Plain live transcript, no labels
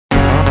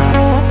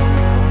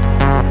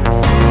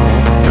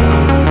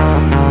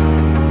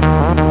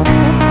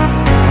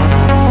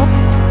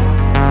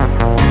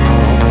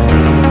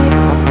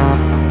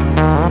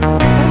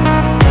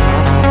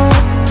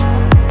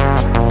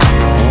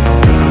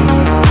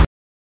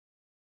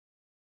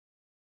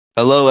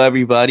Hello,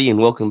 everybody, and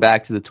welcome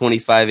back to the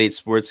 25-8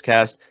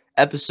 Sportscast,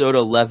 episode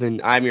 11.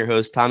 I'm your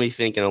host, Tommy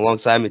Fink, and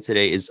alongside me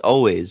today, as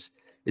always,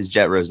 is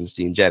Jet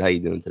Rosenstein. Jet, how you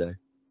doing today?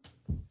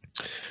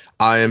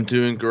 I am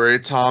doing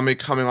great, Tommy,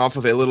 coming off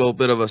of a little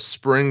bit of a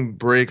spring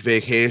break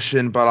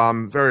vacation, but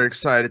I'm very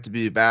excited to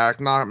be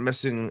back, not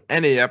missing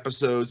any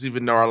episodes,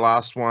 even though our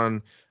last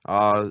one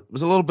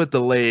was a little bit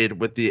delayed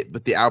with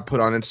the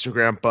output on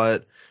Instagram.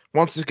 But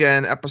once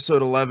again,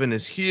 episode 11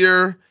 is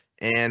here,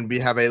 and we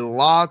have a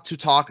lot to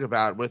talk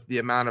about with the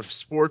amount of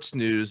sports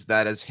news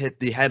that has hit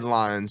the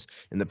headlines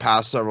in the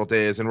past several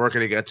days, and we're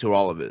going to get to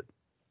all of it.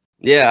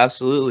 Yeah,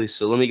 absolutely.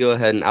 So let me go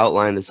ahead and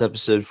outline this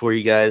episode for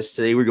you guys.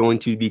 Today we're going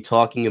to be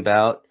talking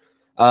about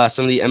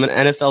some of the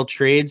NFL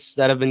trades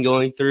that have been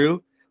going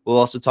through. We'll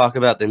also talk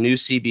about the new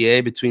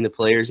CBA between the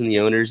players and the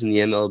owners in the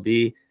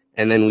MLB.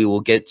 And then we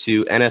will get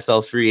to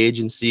NFL free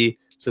agency,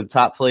 some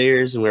top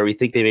players and where we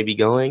think they may be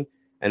going.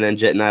 And then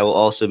Jet and I will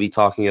also be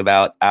talking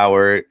about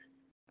our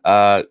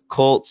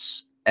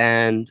Colts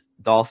and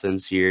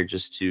Dolphins here,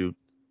 just to,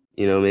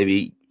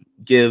 maybe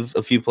give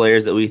a few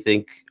players that we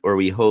think or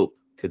we hope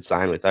could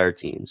sign with our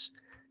teams.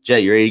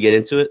 Jet, you ready to get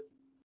into it?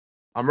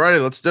 I'm ready.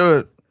 Let's do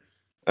it.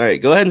 All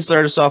right, go ahead and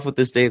start us off with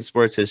this day in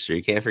sports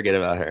history. Can't forget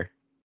about her.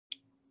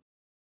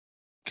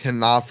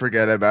 Cannot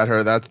forget about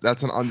her.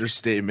 That's an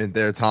understatement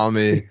there,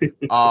 Tommy.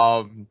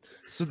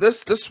 So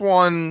this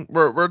one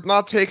we're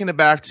not taking it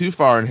back too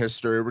far in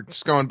history. We're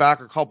just going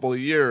back a couple of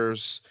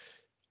years.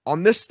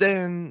 On this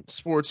day in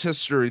sports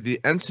history, the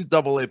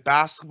NCAA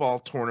basketball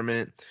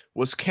tournament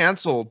was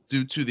canceled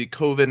due to the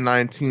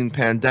COVID-19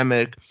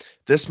 pandemic.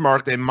 This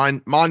marked a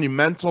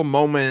monumental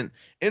moment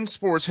in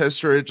sports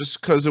history just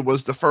because it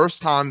was the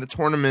first time the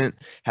tournament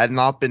had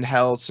not been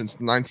held since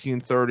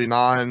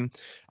 1939.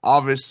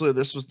 Obviously,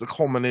 this was the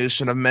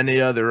culmination of many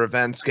other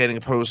events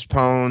getting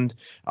postponed.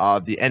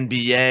 The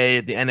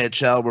NBA, the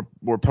NHL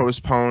were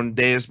postponed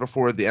days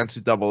before the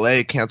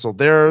NCAA canceled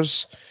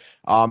theirs.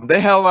 They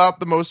held out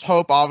the most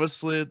hope.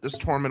 Obviously, this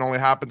tournament only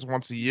happens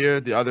once a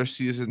year. The other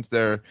seasons,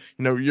 they're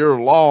year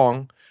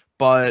long.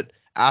 But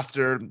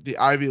after the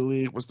Ivy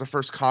League was the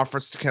first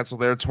conference to cancel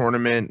their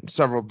tournament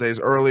several days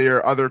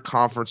earlier, other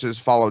conferences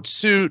followed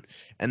suit,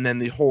 and then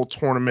the whole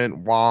tournament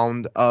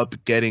wound up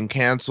getting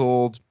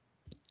canceled.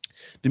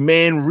 The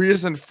main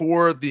reason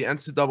for the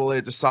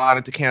NCAA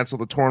deciding to cancel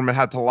the tournament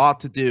had a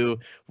lot to do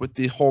with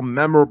the whole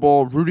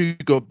memorable Rudy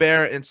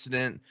Gobert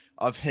incident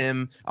of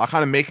him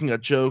kind of making a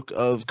joke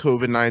of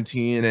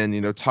COVID-19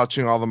 and,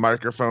 touching all the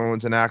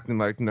microphones and acting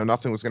like,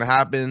 nothing was going to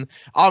happen.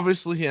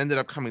 Obviously, he ended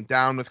up coming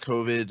down with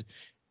COVID,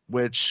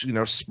 which,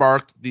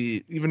 sparked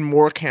the even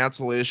more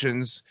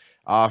cancellations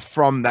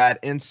from that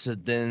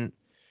incident.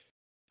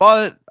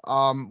 But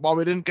while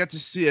we didn't get to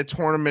see a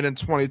tournament in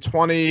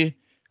 2020,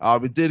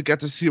 we did get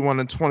to see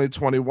one in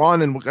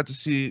 2021, and we'll get to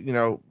see,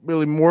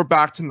 really more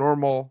back to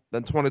normal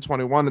than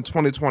 2021 and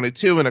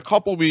 2022 in a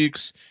couple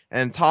weeks.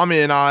 And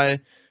Tommy and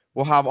I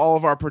will have all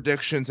of our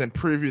predictions and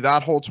preview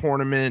that whole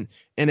tournament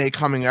in a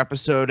coming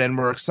episode. And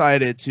we're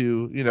excited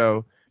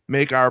to,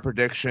 make our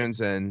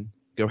predictions and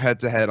go head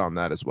to head on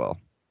that as well.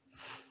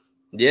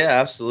 Yeah,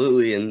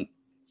 absolutely. And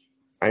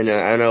I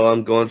know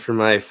I'm going for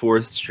my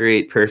fourth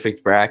straight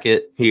perfect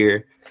bracket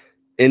here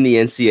in the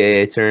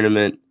NCAA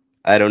tournament.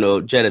 I don't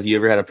know, Jet, have you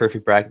ever had a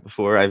perfect bracket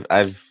before? I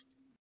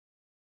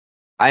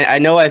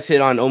know I've hit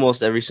on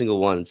almost every single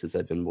one since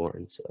I've been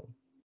born.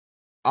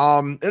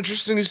 So,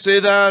 interesting you say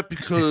that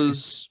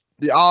because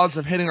the odds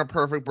of hitting a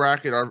perfect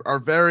bracket are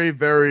very,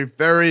 very,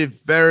 very,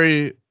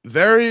 very,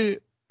 very,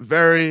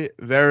 very,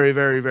 very,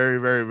 very, very,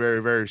 very,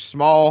 very, very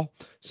small.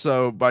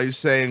 So by you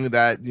saying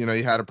that you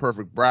had a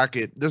perfect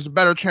bracket, there's a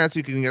better chance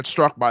you can get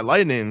struck by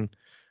lightning.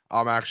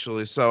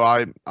 Actually, so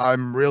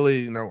I'm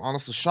really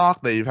honestly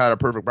shocked that you've had a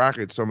perfect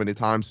bracket so many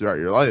times throughout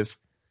your life.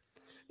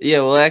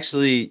 Yeah, well,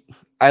 actually,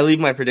 I leave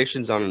my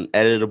predictions on an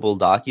editable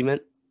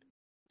document,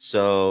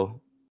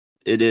 so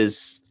it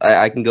is.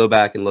 I can go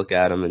back and look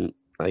at them, and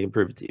I can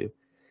prove it to you.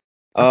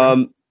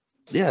 Okay.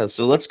 Yeah.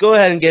 So let's go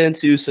ahead and get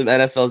into some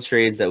NFL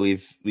trades that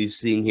we've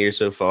seen here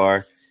so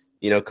far.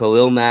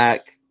 Khalil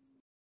Mack,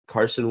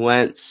 Carson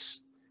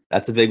Wentz.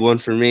 That's a big one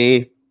for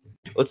me.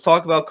 Let's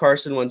talk about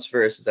Carson Wentz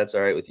first, if that's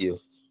all right with you.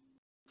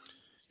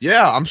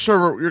 Yeah, I'm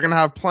sure you're going to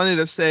have plenty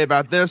to say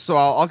about this, so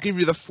I'll give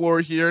you the floor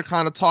here,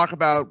 kind of talk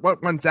about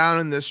what went down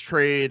in this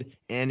trade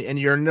and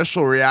your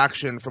initial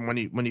reaction from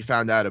when you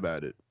found out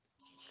about it.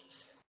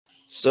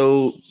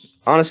 So,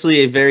 honestly,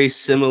 a very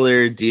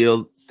similar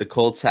deal the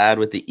Colts had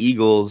with the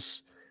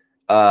Eagles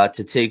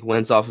to take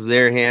Wentz off of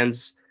their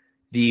hands.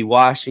 The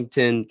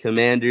Washington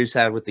Commanders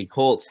had with the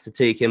Colts to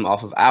take him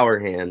off of our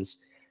hands.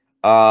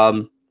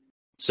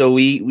 So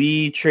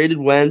we traded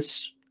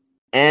Wentz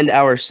and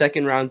our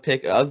second round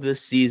pick of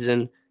this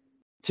season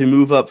to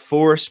move up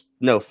 5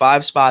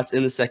 spots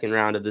in the second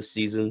round of this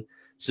season.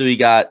 So we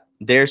got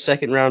their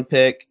second round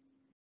pick,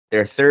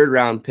 their third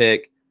round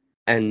pick,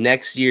 and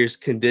next year's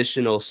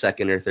conditional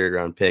second or third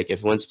round pick.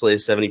 If Wentz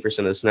plays 70%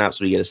 of the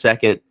snaps, we get a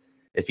second.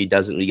 If he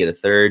doesn't, we get a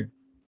third.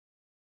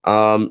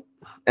 And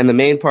the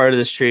main part of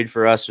this trade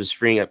for us was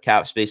freeing up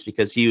cap space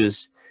because he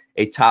was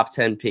a top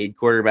 10 paid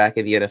quarterback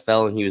in the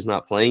NFL, and he was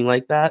not playing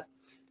like that.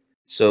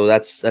 So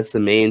that's the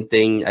main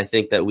thing I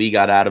think that we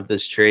got out of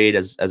this trade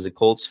as a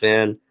Colts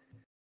fan.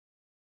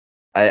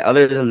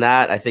 Other than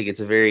that, I think it's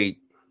a very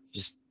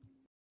just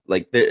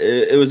like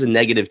it was a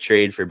negative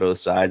trade for both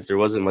sides. There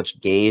wasn't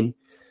much gain.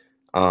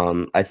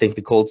 I think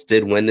the Colts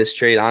did win this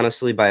trade,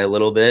 honestly, by a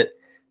little bit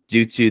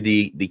due to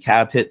the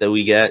cap hit that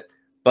we get.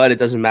 But it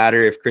doesn't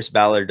matter if Chris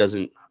Ballard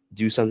doesn't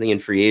do something in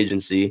free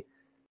agency.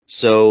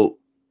 So,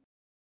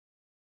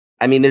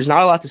 I mean, there's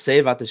not a lot to say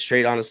about this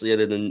trade, honestly,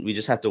 other than we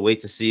just have to wait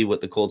to see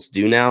what the Colts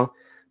do now,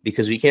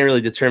 because we can't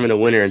really determine a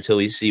winner until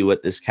we see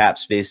what this cap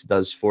space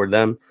does for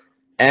them.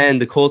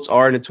 And the Colts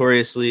are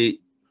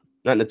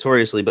not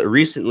notoriously, but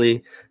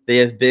recently they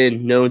have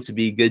been known to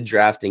be a good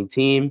drafting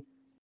team.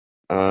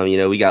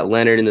 We got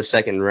Leonard in the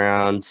second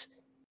round,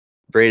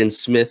 Braden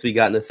Smith we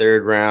got in the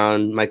third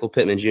round, Michael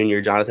Pittman Jr.,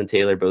 Jonathan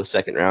Taylor, both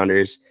second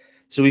rounders.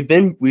 So we've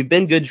been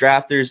good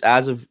drafters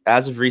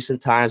as of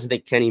recent times. I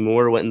think Kenny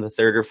Moore went in the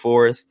third or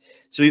fourth.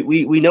 So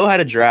we know how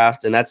to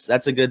draft, and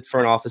that's a good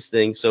front office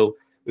thing. So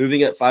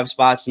moving up 5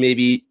 spots,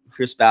 maybe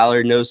Chris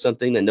Ballard knows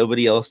something that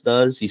nobody else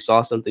does. He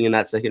saw something in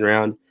that second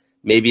round.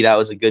 Maybe that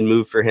was a good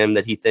move for him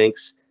that he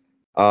thinks.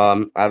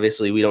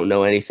 Obviously, we don't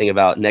know anything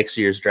about next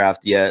year's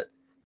draft yet,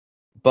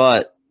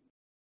 but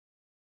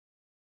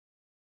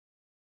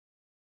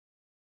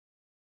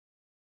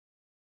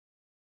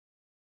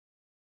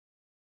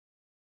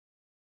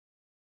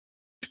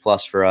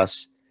plus for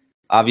us.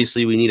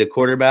 Obviously, we need a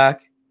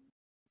quarterback.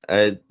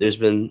 There's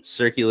been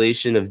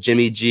circulation of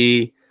Jimmy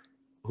G,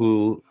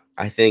 who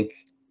I think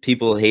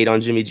people hate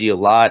on Jimmy G a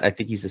lot. I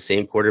think he's the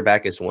same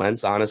quarterback as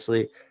Wentz,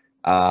 honestly,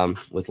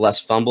 with less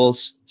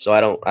fumbles. So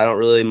I don't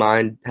really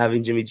mind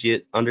having Jimmy G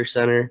at under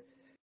center,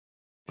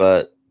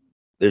 but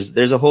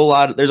there's a whole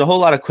lot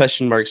of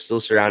question marks still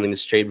surrounding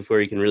this trade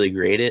before you can really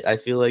grade it. I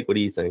feel like. What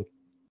do you think?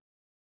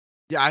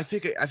 Yeah, I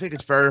think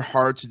it's very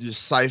hard to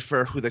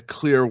decipher who the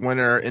clear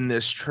winner in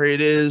this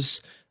trade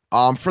is.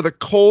 For the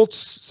Colts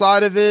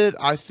side of it,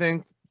 I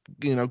think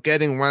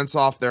getting Wentz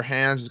off their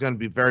hands is going to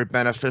be very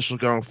beneficial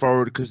going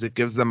forward because it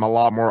gives them a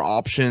lot more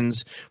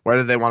options,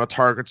 whether they want to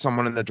target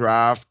someone in the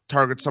draft,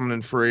 target someone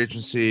in free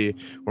agency,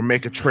 or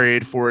make a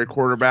trade for a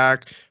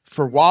quarterback.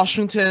 For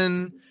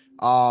Washington,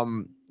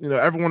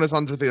 everyone is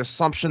under the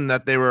assumption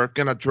that they were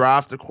going to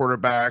draft a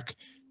quarterback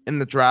in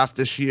the draft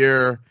this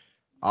year.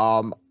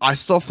 I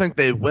still think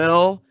they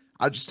will.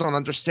 I just don't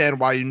understand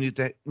why you need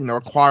to,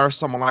 acquire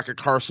someone like a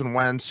Carson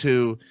Wentz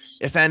who,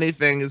 if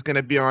anything, is going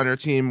to be on your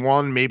team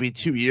 1, maybe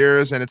 2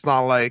 years, and it's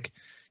not like,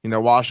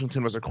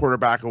 Washington was a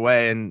quarterback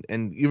away, and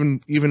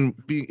even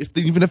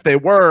if they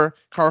were,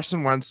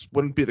 Carson Wentz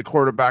wouldn't be the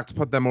quarterback to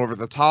put them over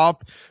the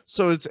top.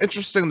 So it's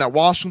interesting that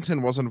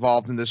Washington was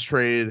involved in this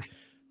trade,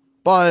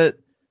 but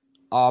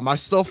I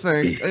still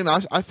think,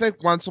 I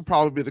think Wentz will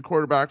probably be the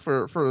quarterback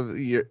for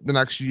the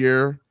next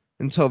year,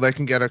 until they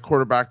can get a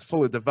quarterback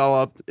fully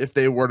developed if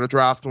they were to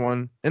draft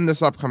one in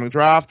this upcoming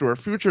draft or a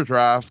future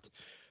draft.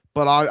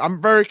 But I'm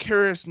very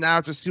curious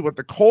now to see what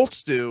the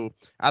Colts do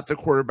at the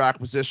quarterback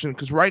position,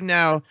 because right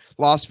now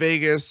Las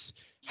Vegas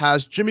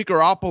has Jimmy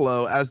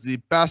Garoppolo as the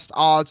best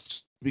odds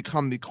to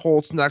become the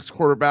Colts' next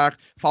quarterback,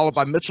 followed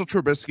by Mitchell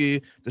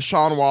Trubisky,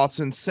 Deshaun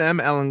Watson, Sam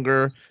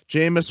Ehlinger,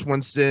 Jameis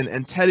Winston,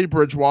 and Teddy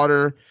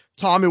Bridgewater.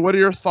 Tommy, what are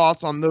your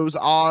thoughts on those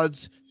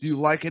odds? Do you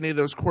like any of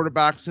those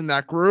quarterbacks in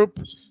that group?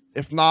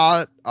 If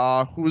not,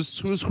 who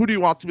do you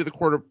want to be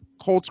the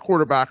Colts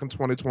quarterback in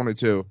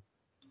 2022?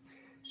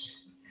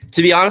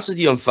 To be honest with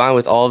you, I'm fine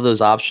with all of those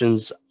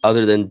options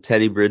other than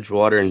Teddy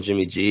Bridgewater and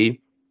Jimmy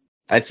G.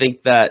 I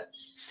think that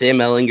Sam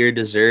Ehlinger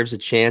deserves a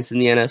chance in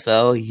the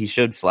NFL. He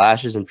showed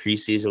flashes in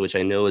preseason, which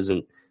I know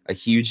isn't a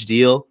huge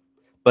deal,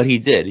 but he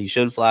did. He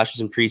showed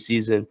flashes in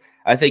preseason.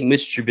 I think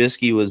Mitch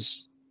Trubisky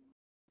was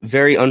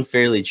very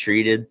unfairly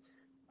treated.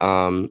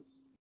 We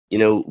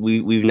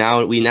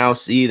now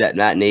see that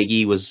Matt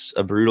Nagy was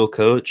a brutal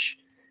coach,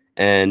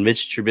 and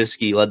Mitch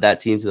Trubisky led that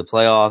team to the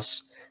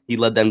playoffs. He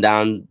led them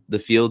down the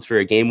field for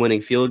a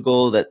game-winning field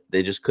goal that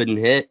they just couldn't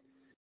hit.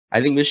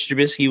 I think Mitch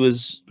Trubisky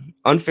was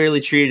unfairly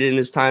treated in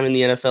his time in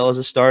the NFL as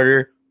a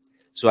starter,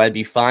 so I'd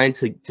be fine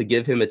to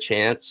give him a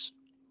chance.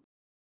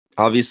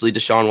 Obviously,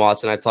 Deshaun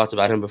Watson, I've talked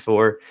about him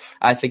before.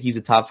 I think he's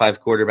a top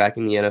 5 quarterback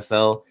in the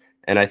NFL,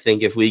 and I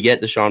think if we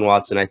get Deshaun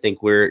Watson, I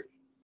think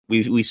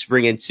we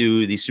spring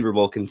into the Super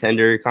Bowl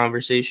contender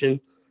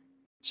conversation.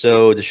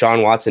 So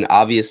Deshaun Watson,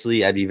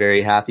 obviously, I'd be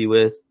very happy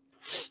with.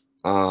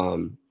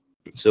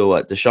 So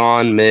what?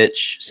 Deshaun,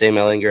 Mitch, Sam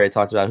Ehlinger, I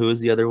talked about. Who was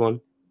the other one?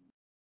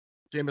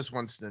 Jameis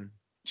Winston.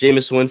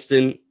 Jameis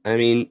Winston. I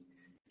mean,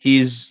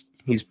 he's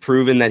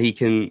proven that he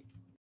can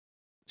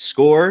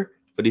score,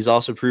 but he's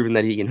also proven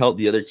that he can help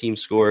the other team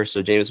score.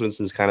 So Jameis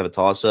Winston's kind of a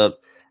toss-up.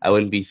 I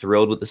wouldn't be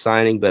thrilled with the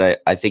signing,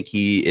 but I think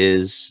he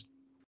is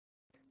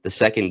the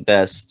second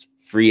best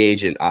free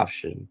agent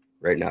option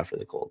right now for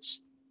the Colts.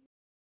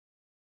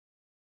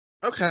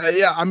 Okay,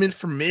 yeah.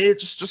 For me,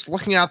 just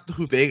looking at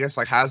who Vegas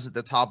has at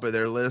the top of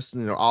their list,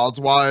 odds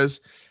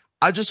wise,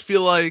 I just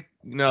feel like,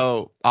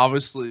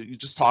 obviously you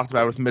just talked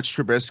about with Mitch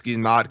Trubisky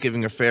not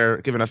giving a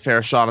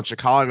fair shot at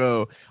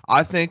Chicago.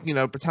 I think,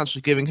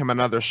 potentially giving him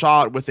another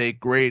shot with a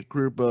great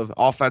group of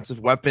offensive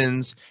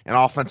weapons and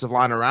offensive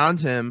line around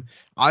him,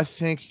 I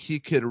think he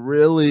could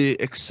really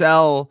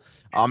excel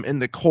in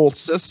the Colts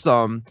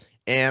system.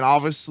 And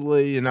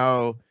obviously,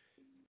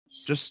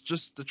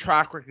 just the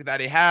track record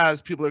that he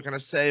has, people are going to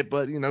say,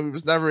 but he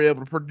was never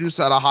able to produce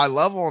at a high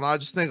level, and I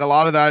just think a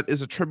lot of that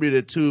is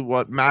attributed to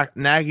what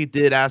Nagy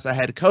did as a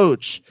head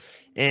coach.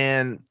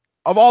 And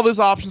of all those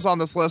options on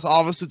this list,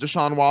 obviously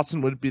Deshaun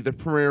Watson would be the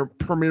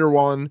premier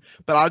one,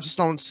 but I just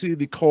don't see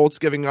the Colts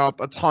giving up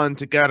a ton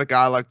to get a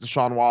guy like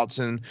Deshaun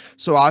Watson.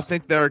 So I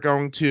think they're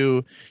going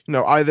to,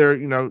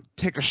 either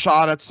take a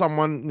shot at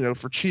someone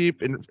for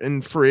cheap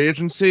in free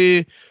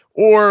agency,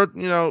 or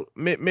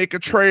make a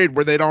trade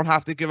where they don't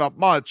have to give up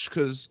much,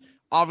 because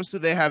obviously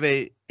they have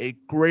a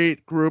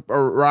great group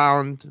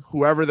around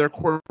whoever their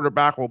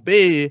quarterback will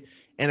be,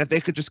 and if they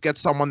could just get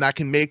someone that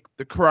can make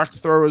the correct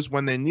throws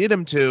when they need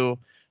him to,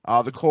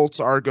 the Colts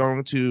are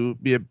going to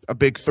be a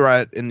big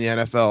threat in the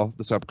NFL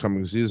this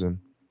upcoming season.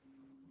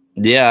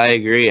 Yeah, I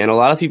agree. And a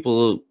lot of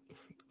people,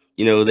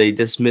 they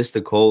dismiss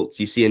the Colts.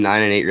 You see a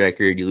 9-8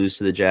 record, you lose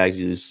to the Jags,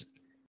 you lose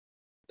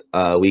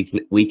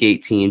week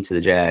 18 to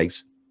the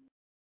Jags.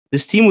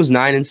 This team was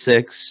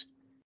 9-6.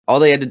 All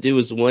they had to do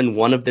was win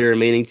one of their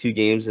remaining 2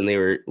 games, and they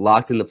were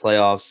locked in the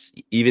playoffs.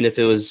 Even if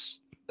it was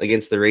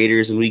against the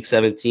Raiders in week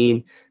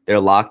 17, they're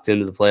locked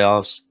into the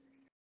playoffs.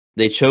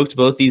 They choked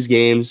both these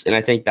games, and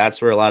I think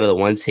that's where a lot of the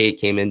Wentz hate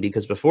came in,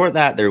 because before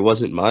that, there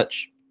wasn't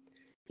much.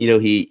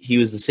 He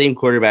was the same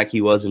quarterback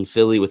he was in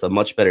Philly with a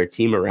much better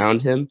team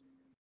around him.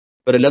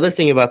 But another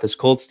thing about this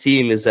Colts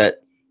team is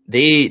that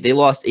they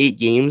lost 8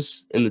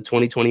 games in the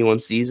 2021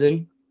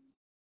 season.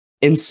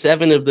 In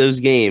 7 of those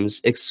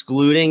games,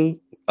 excluding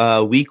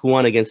week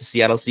 1 against the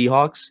Seattle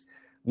Seahawks,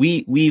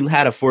 we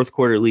had a fourth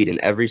quarter lead in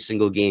every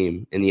single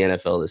game in the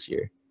NFL this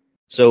year.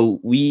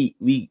 So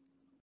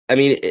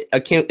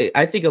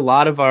I think a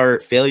lot of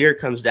our failure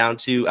comes down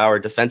to our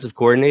defensive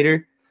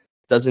coordinator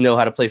doesn't know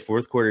how to play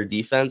fourth quarter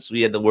defense. We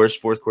had the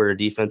worst fourth quarter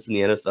defense in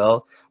the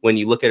NFL. When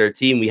you look at our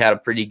team, we had a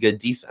pretty good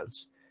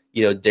defense.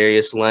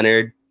 Darius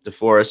Leonard,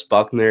 DeForest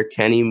Buckner,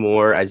 Kenny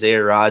Moore,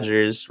 Isaiah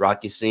Rodgers,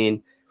 Rock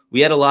Ya-Sin. We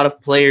had a lot of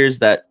players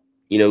that,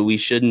 we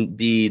shouldn't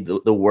be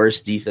the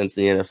worst defense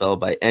in the NFL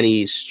by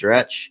any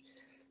stretch.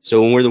 So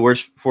when we're the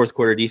worst fourth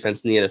quarter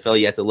defense in the NFL,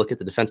 you have to look at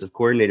the defensive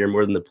coordinator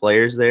more than the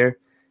players there.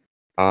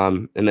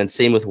 And then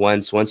same with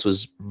Wentz. Wentz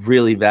was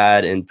really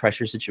bad in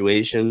pressure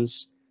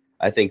situations.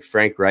 I think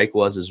Frank Reich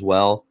was as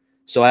well.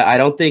 So I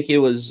don't think it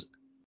was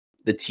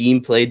the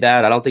team played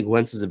bad. I don't think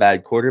Wentz is a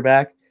bad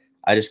quarterback.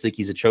 I just think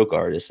he's a choke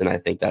artist, and I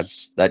think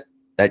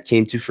that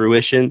came to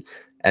fruition.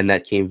 And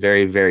that came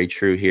very, very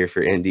true here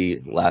for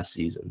Indy last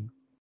season.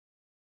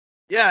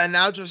 Yeah, and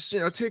now just,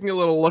 taking a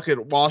little look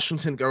at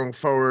Washington going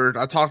forward.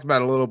 I talked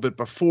about it a little bit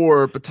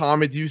before, but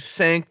Tommy, do you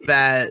think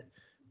that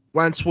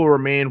Wentz will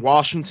remain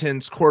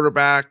Washington's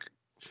quarterback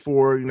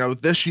for,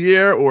 this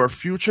year or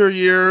future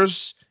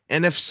years?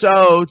 And if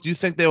so, do you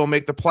think they will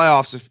make the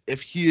playoffs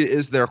if he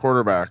is their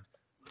quarterback?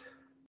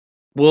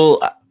 Well,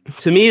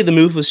 to me, the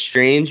move was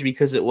strange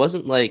because it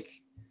wasn't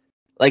like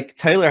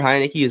Tyler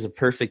Heinicke is a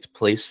perfect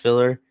place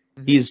filler.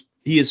 He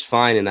is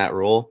fine in that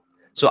role.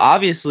 So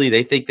obviously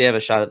they think they have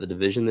a shot at the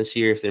division this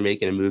year if they're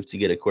making a move to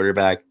get a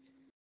quarterback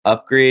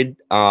upgrade.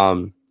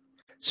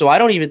 So I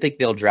don't even think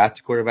they'll draft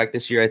a quarterback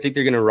this year. I think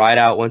they're going to ride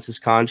out Wentz's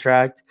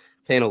contract,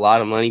 paying a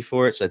lot of money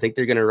for it. So I think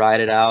they're going to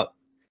ride it out.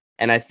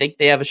 And I think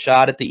they have a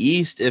shot at the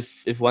East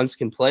if Wentz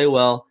can play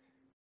well.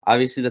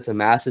 Obviously that's a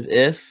massive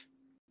if,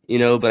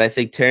 but I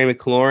think Terry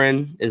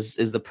McLaurin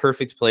is the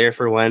perfect player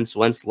for Wentz.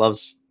 Wentz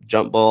loves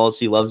jump balls.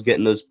 He loves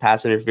getting those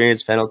pass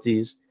interference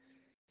penalties.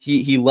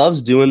 He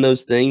loves doing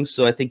those things.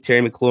 So I think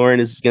Terry McLaurin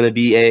is going to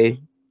be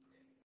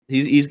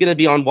he's going to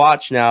be on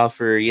watch now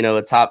for,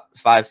 a top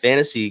 5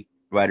 fantasy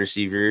wide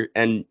receiver.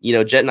 And,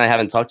 Jet and I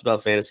haven't talked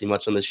about fantasy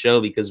much on the show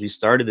because we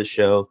started the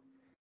show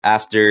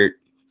after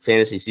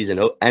fantasy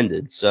season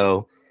ended.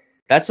 So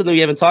that's something we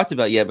haven't talked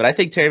about yet. But I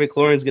think Terry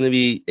McLaurin is going to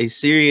be a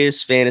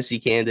serious fantasy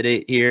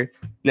candidate here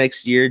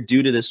next year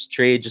due to this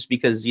trade, just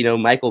because,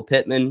 Michael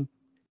Pittman,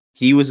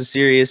 he was a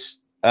serious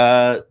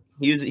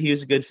he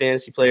was a good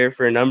fantasy player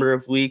for a number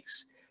of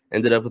weeks,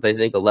 ended up with, I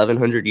think,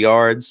 1,100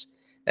 yards.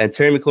 And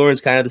Terry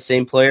McLaurin's kind of the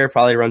same player,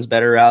 probably runs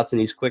better routes and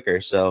he's quicker.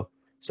 So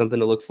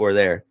something to look for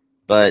there.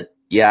 But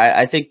yeah,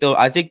 I think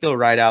they'll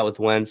ride out with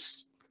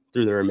Wentz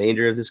through the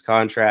remainder of this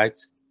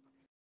contract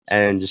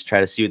and just try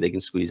to see what they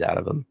can squeeze out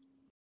of him.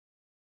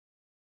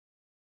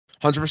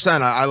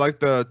 100%. I like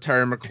the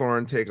Terry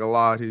McLaurin take a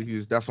lot.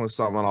 He's definitely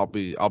someone I'll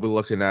be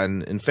looking at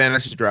in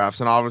fantasy drafts.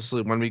 And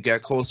obviously, when we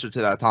get closer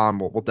to that time,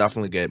 we'll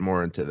definitely get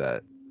more into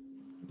that.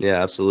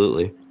 Yeah,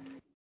 absolutely.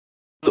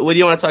 But what do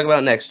you want to talk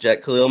about next,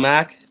 Jet? Khalil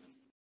Mack?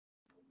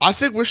 I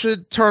think we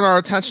should turn our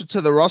attention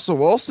to the Russell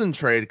Wilson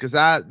trade, because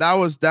that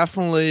was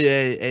definitely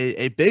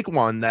a big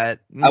one that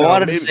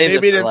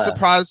maybe didn't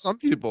surprise some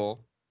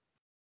people.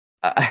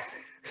 I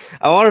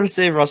wanted to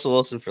save Russell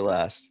Wilson for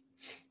last.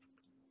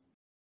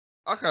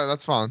 Okay,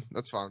 that's fine.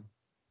 That's fine.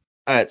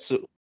 All right.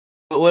 So,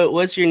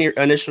 what's your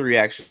initial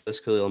reaction to this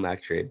Khalil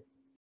Mack trade?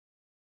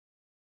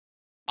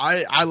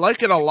 I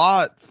like it a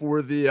lot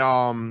for the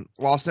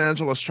Los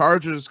Angeles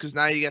Chargers because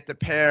now you get to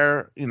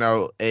pair,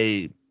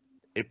 a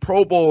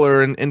Pro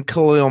Bowler in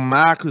Khalil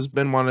Mack, who's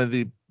been one of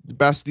the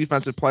best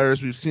defensive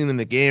players we've seen in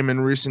the game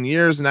in recent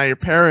years. And now you're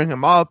pairing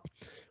him up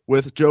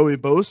with Joey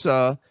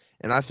Bosa.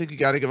 And I think you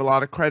got to give a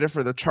lot of credit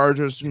for the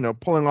Chargers,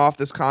 pulling off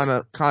this kind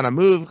of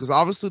move because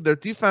obviously their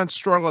defense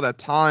struggled at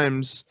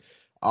times,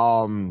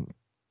 um,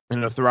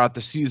 throughout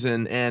the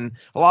season. And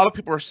a lot of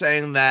people are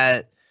saying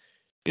that,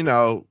 you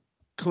know,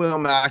 Khalil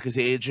Mack is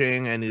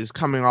aging and he's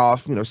coming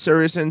off,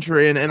 serious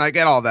injury, and I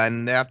get all that,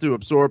 and they have to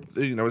absorb,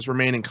 his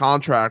remaining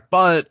contract.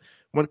 But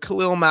when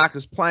Khalil Mack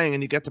is playing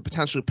and you get to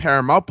potentially pair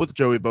him up with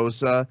Joey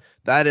Bosa,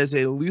 that is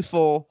a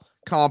lethal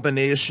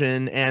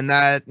combination, and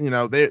that,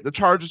 the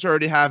Chargers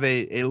already have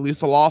a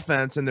lethal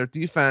offense, and their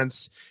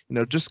defense,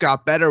 just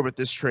got better with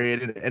this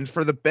trade. And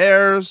for the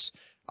Bears,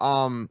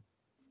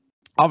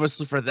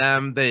 obviously for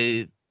them,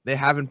 they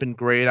haven't been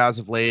great as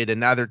of late, and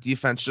now their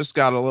defense just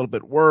got a little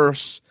bit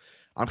worse.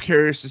 I'm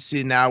curious to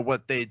see now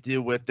what they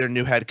do with their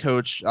new head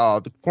coach,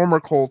 the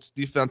former Colts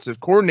defensive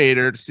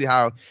coordinator, to see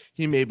how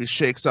he maybe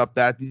shakes up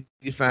that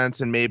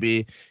defense, and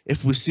maybe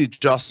if we see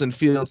Justin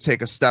Fields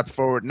take a step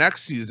forward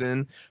next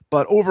season.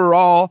 But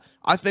overall,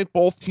 I think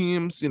both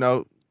teams,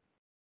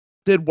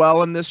 did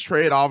well in this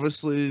trade.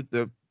 Obviously,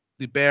 the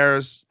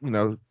Bears,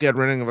 get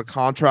rid of a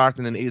contract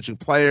and an aging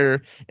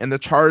player, and the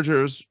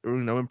Chargers,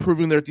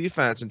 improving their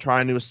defense and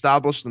trying to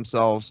establish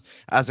themselves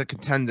as a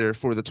contender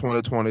for the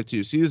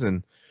 2022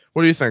 season.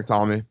 What do you think,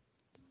 Tommy?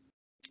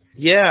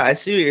 Yeah, I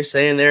see what you're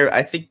saying there.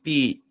 I think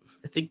the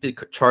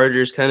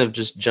Chargers kind of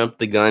just jumped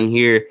the gun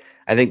here.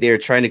 I think they were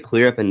trying to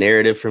clear up a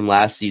narrative from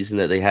last season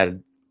that they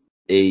had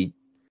a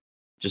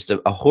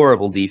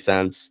horrible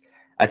defense.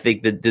 I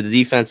think the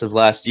defense of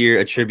last year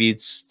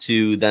attributes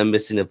to them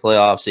missing the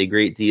playoffs a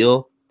great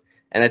deal.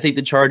 And I think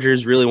the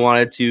Chargers really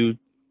wanted to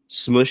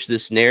smush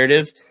this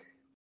narrative.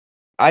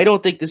 I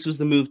don't think this was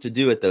the move to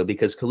do it, though,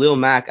 because Khalil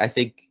Mack, I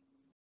think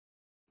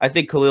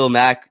Khalil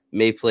Mack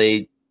may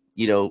play,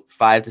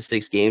 5 to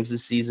 6 games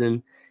this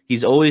season.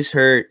 He's always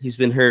hurt. He's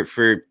been hurt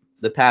for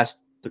the past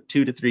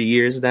 2 to 3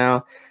 years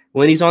now.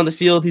 When he's on the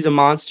field, he's a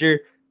monster.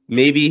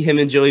 Maybe him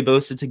and Joey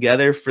Bosa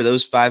together for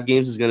those 5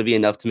 games is going to be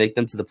enough to make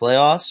them to the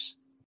playoffs.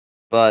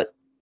 But,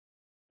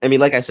 I mean,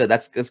 like I said,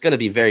 that's going to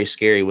be very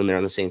scary when they're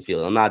on the same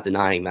field. I'm not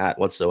denying that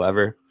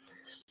whatsoever.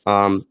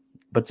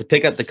 But to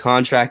pick up the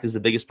contract is the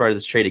biggest part of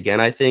this trade again,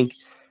 I think,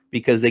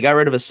 because they got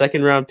rid of a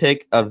second-round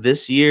pick of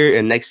this year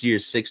and next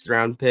year's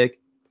sixth-round pick,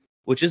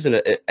 which isn't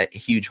a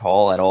huge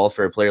haul at all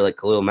for a player like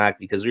Khalil Mack,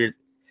 because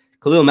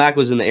Khalil Mack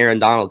was in the Aaron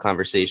Donald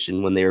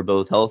conversation when they were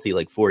both healthy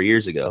like 4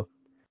 years ago.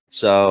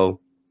 So,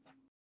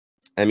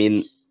 I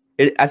mean,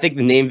 I think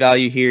the name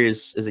value here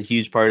is a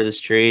huge part of this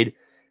trade.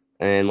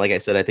 And like I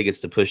said, I think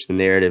it's to push the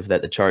narrative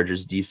that the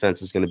Chargers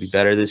defense is going to be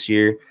better this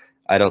year.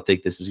 I don't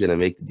think this is going to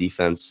make the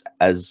defense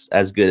as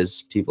good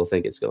as people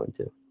think it's going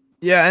to.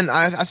 Yeah, and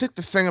I think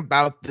the thing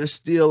about this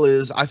deal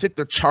is I think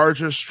the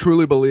Chargers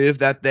truly believe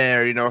that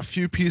they're, a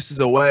few pieces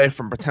away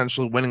from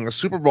potentially winning the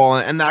Super Bowl,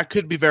 and that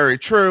could be very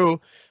true.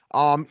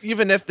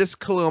 Even if this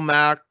Khalil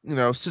Mack,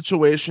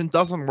 situation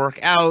doesn't work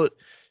out,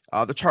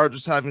 the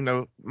Chargers have,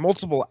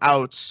 multiple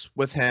outs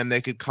with him.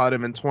 They could cut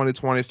him in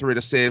 2023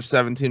 to save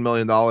 $17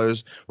 million,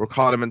 or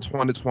cut him in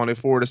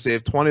 2024 to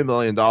save $20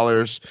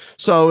 million.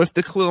 So if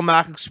the Khalil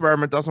Mack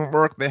experiment doesn't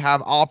work, they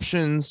have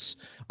options.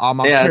 I'm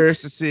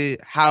curious to see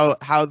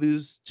how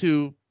these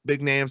two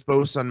big names,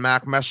 Bosa and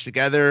Mack, mesh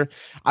together.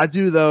 I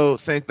do, though,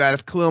 think that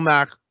if Khalil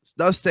Mack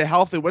does stay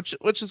healthy, which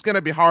is going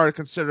to be hard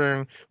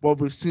considering what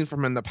we've seen from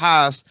him in the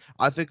past,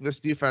 I think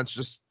this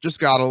defense just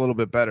got a little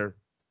bit better.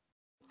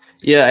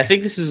 Yeah, I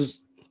think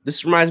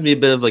this reminds me a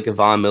bit of like a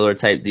Von Miller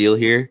type deal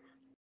here.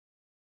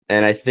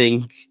 And I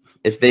think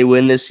if they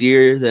win this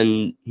year,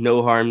 then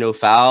no harm, no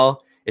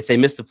foul. If they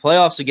miss the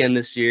playoffs again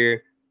this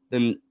year,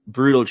 then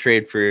brutal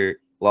trade for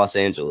Los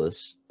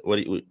Angeles.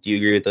 Do you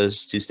agree with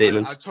those two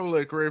statements? I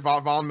totally agree.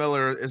 Von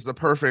Miller is the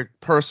perfect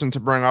person to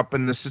bring up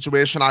in this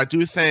situation. I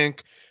do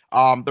think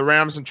the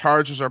Rams and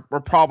Chargers are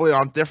probably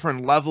on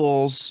different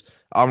levels.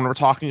 When we're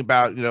talking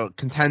about,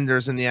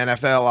 contenders in the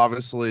NFL,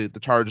 obviously the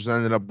Chargers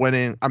ended up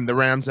winning. The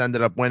Rams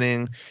ended up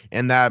winning,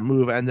 and that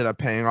move ended up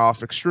paying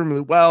off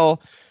extremely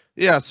well.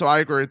 Yeah, so I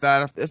agree with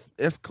that.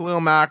 If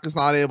Khalil Mack is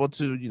not able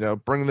to,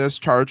 bring this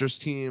Chargers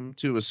team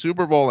to a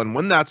Super Bowl and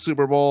win that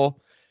Super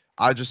Bowl,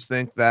 I just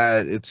think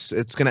that it's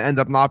going to end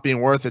up not being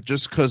worth it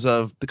just because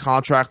of the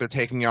contract they're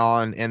taking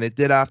on, and they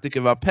did have to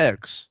give up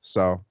picks.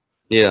 So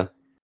yeah.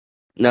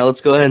 Now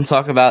let's go ahead and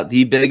talk about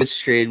the biggest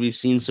trade we've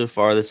seen so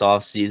far this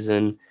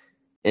offseason,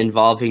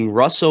 involving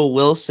Russell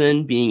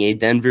Wilson being a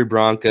Denver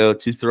Bronco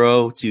to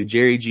throw to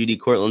Jerry Jeudy,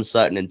 Cortland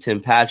Sutton, and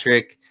Tim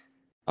Patrick.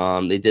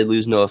 They did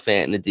lose Noah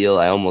Fant in the deal.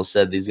 I almost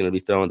said he's going to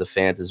be throwing to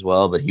Fant as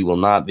well, but he will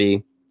not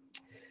be.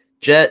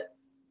 Jet,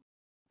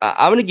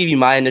 I'm going to give you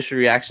my initial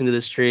reaction to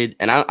this trade,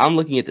 and I'm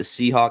looking at the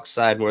Seahawks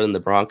side more than the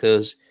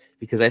Broncos,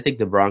 because I think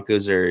the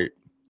Broncos are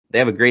They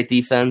have a great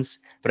defense,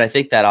 but I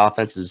think that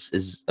offense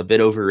is a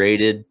bit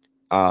overrated.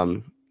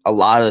 A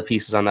lot of the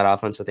pieces on that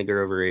offense I think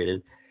are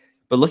overrated.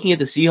 But looking at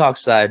the Seahawks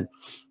side,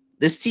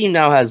 this team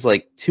now has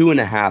like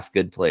 2.5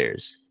 good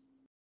players.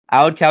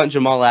 I would count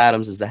Jamal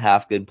Adams as the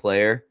half good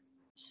player.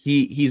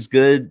 He's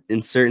good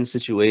in certain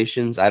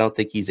situations. I just don't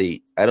think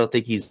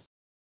he's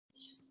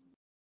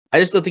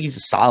a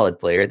solid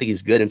player. I think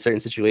he's good in certain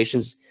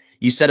situations.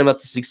 You set him up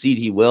to succeed,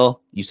 he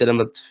will. You set him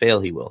up to fail,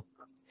 he will.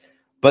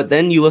 But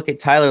then you look at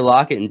Tyler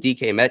Lockett and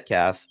DK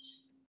Metcalf.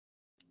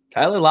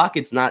 Tyler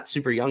Lockett's not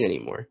super young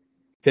anymore.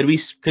 Could we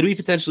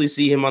potentially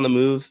see him on the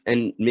move,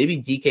 and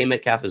maybe DK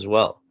Metcalf as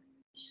well?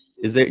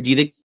 Do you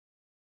think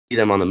see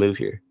them on the move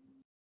here?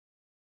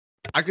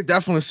 I could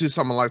definitely see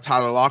someone like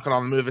Tyler Lockett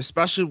on the move,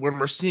 especially when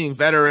we're seeing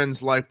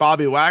veterans like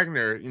Bobby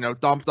Wagner,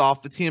 dumped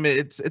off the team.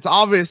 It's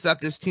obvious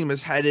that this team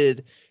is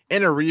headed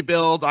in a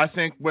rebuild. I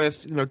think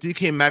with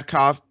DK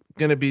Metcalf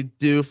going to be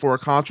due for a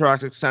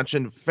contract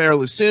extension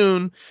fairly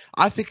soon,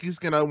 I think he's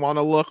going to want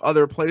to look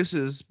other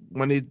places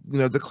when he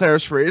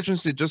declares free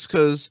agency, just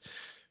because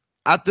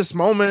at this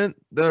moment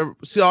the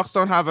Seahawks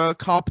don't have a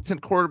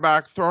competent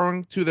quarterback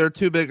throwing to their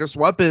two biggest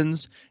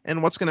weapons,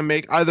 and what's going to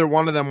make either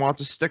one of them want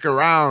to stick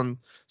around.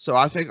 So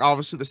I think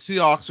obviously the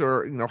Seahawks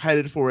are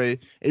headed for a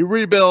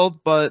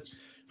rebuild, but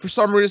for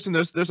some reason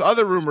there's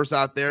other rumors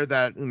out there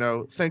that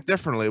think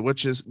differently,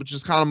 which is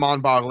kind of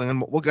mind-boggling,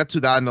 and we'll get to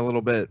that in a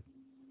little bit.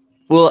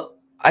 Well,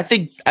 I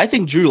think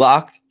Drew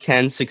Lock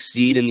can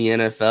succeed in the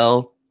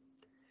NFL,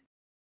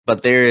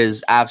 but there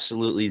is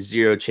absolutely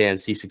zero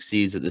chance he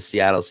succeeds at the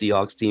Seattle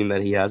Seahawks team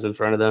that he has in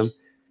front of them.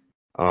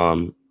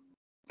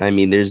 I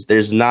mean,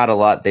 there's not a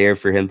lot there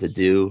for him to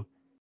do.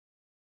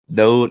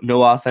 No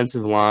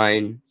offensive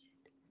line.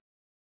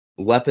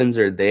 Weapons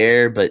are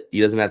there, but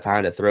he doesn't have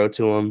time to throw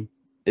to them.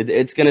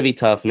 It's going to be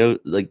tough.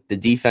 The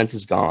defense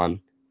is gone.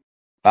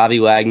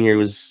 Bobby Wagner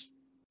was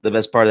the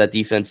best part of that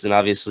defense, and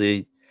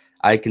obviously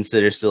I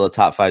consider still a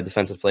top 5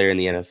 defensive player in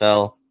the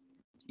NFL,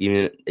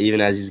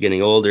 even as he's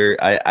getting older.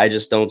 I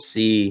just don't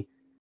see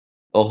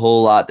a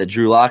whole lot that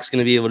Drew Lock's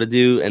going to be able to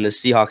do, and the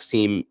Seahawks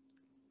team,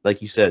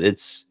 like you said,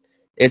 it's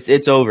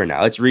over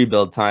now. It's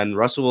rebuild time.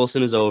 Russell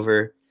Wilson is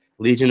over.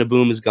 Legion of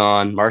Boom is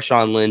gone.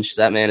 Marshawn Lynch,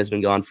 that man has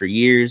been gone for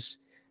years.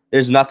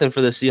 There's nothing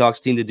for the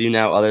Seahawks team to do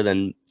now other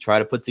than try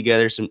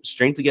to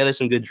string together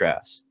some good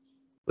drafts.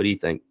 What do you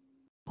think?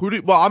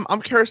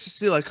 I'm curious to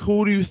see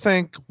who do you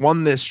think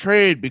won this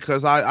trade,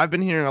 because I've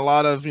been hearing a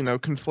lot of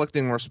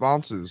conflicting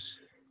responses.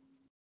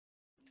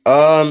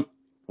 What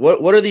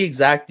are the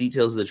exact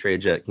details of the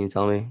trade, Jet? Can you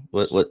tell me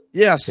what?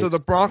 Yeah, so the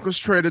Broncos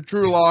traded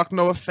Drew Lock,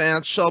 Noah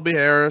Fant, Shelby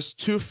Harris,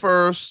 2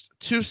 firsts,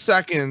 2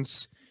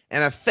 seconds,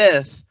 and a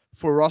 5th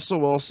for Russell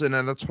Wilson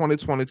and a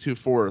 2022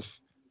 4th.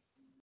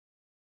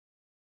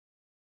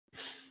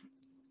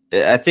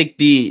 I think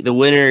the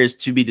winner is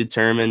to be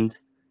determined.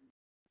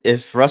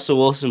 If Russell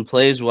Wilson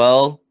plays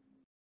well,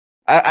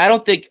 I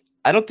don't think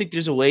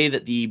there's a way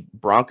that the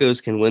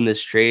Broncos can win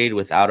this trade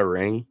without a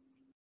ring.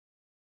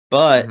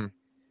 But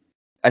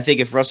I think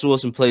if Russell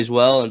Wilson plays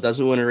well and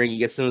doesn't win a ring, he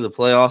gets into the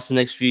playoffs the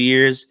next few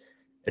years,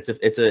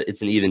 it's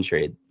an even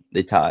trade.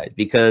 They tied,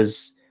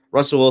 because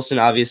Russell Wilson,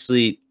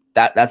 obviously,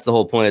 that's the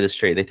whole point of this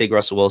trade. They think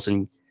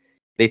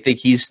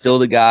he's still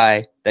the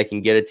guy that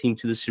can get a team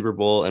to the Super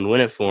Bowl and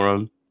win it for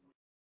them.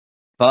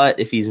 But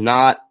if he's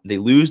not, they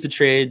lose the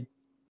trade.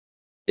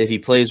 If he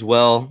plays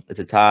well, it's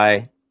a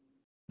tie.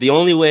 The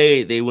only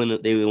way they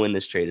win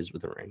this trade is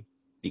with a ring,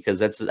 because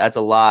that's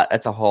a lot.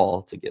 That's a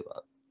haul to give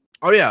up.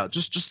 Oh yeah,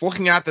 just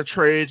looking at the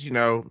trade,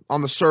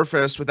 on the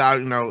surface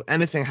without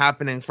anything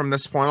happening from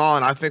this point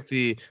on, I think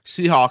the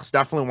Seahawks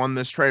definitely won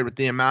this trade with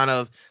the amount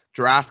of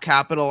draft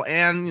capital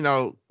and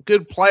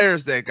good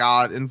players they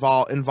got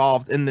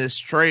involved in this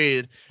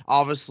trade.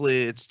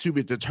 Obviously, it's to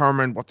be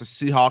determined what the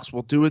Seahawks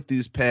will do with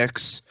these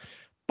picks,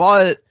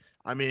 but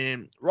I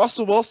mean,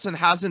 Russell Wilson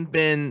hasn't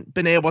been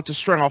able to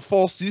string a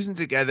full season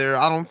together,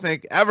 I don't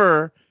think,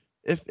 ever.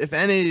 If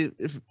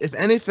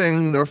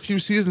anything, a few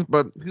seasons,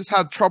 but he's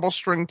had trouble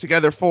stringing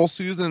together full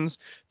seasons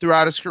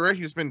throughout his career.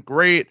 He's been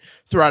great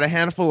throughout a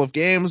handful of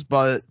games,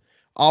 but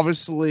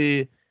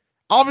obviously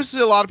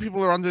a lot of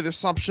people are under the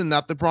assumption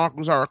that the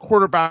Broncos are a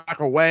quarterback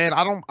away, and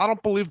I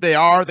don't believe they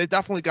are. They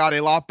definitely got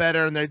a lot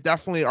better, and they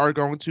definitely are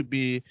going to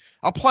be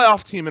a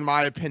playoff team, in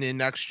my opinion,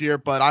 next year.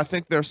 But I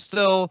think there's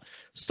still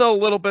a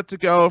little bit to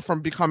go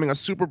from becoming a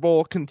Super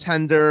Bowl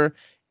contender,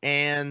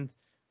 and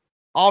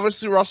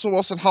obviously Russell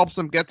Wilson helps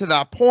them get to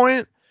that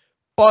point.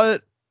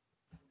 But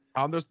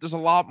there's a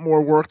lot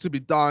more work to be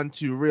done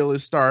to really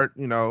start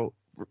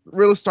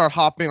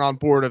hopping on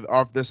board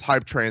of this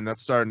hype train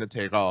that's starting to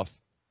take off.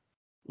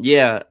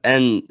 Yeah,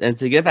 and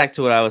to get back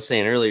to what I was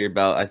saying earlier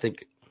about, I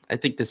think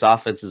this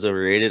offense is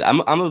overrated. I'm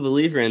a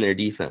believer in their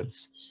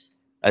defense.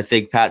 I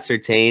think Pat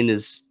Surtain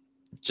is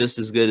just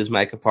as good as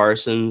Micah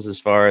Parsons as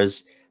far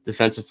as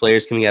defensive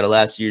players coming out of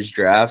last year's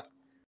draft.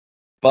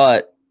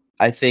 But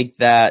I think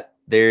that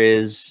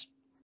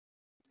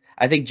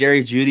I think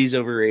Jerry Jeudy's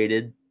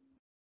overrated.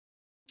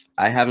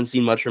 I haven't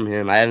seen much from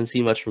him. I haven't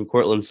seen much from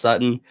Cortland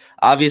Sutton.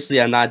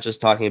 Obviously, I'm not just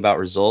talking about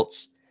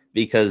results,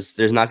 because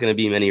there's not going to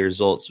be many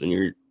results when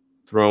you're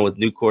throwing with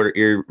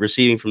you're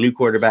receiving from new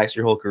quarterbacks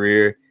your whole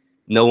career.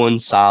 No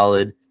one's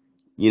solid,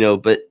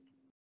 but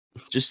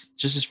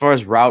just as far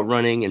as route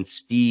running and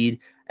speed,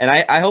 and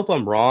I hope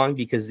I'm wrong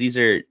because these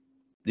are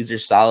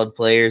solid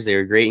players. They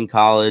were great in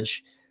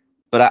college.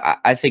 But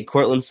I think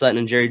Cortland Sutton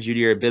and Jerry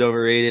Jeudy are a bit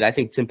overrated. I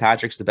think Tim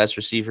Patrick's the best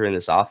receiver in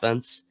this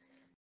offense.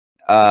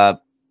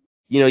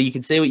 You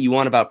can say what you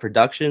want about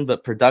production,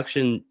 but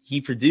production,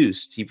 he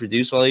produced. He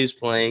produced while he was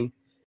playing.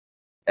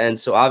 And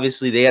so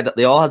obviously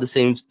they all had the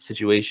same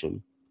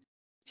situation.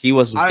 He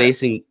wasn't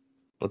facing.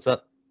 What's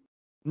up?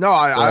 No,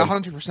 I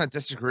 100%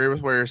 disagree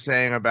with what you're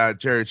saying about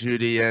Jerry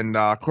Jeudy and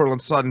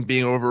Cortland Sutton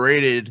being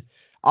overrated.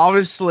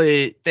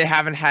 Obviously, they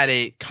haven't had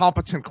a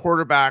competent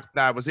quarterback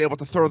that was able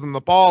to throw them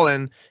the ball.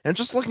 And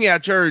just looking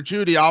at Jerry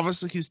Jeudy,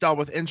 obviously he's dealt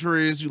with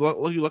injuries. You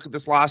look at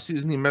this last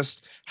season, he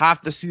missed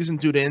half the season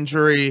due to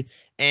injury.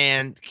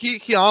 And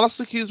he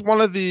honestly, he's one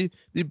of the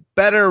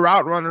better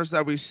route runners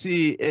that we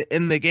see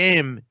in the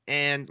game.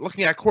 And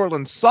looking at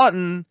Cortland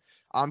Sutton,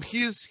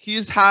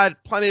 he's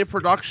had plenty of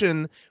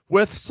production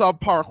with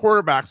subpar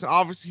quarterbacks, and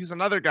obviously he's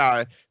another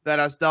guy that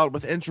has dealt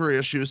with injury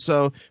issues.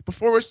 So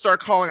before we start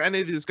calling any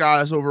of these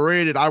guys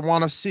overrated, I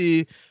want to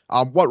see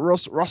what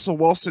Russell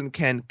Wilson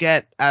can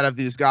get out of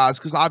these guys,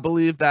 because I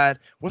believe that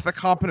with a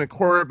competent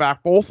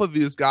quarterback, both of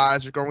these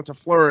guys are going to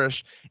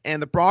flourish,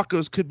 and the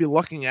Broncos could be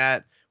looking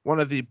at one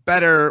of the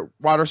better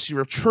wide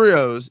receiver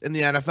trios in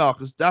the NFL,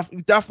 because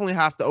you definitely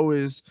have to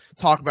always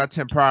talk about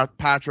Tim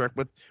Patrick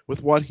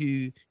with what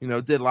he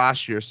did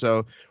last year.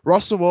 So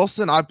Russell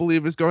Wilson, I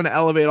believe, is going to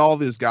elevate all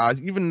these guys,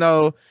 even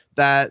though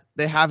that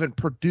they haven't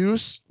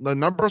produced the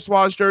numbers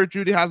wise. Jerry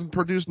Jeudy hasn't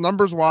produced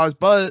numbers wise,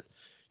 but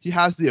he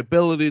has the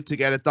ability to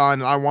get it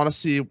done. And I want to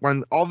see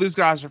when all these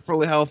guys are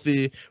fully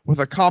healthy with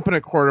a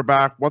competent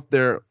quarterback what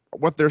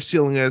their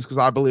ceiling is, because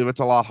I believe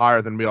it's a lot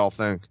higher than we all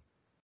think.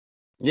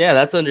 Yeah,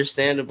 that's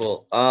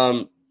understandable.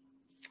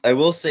 I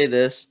will say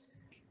this.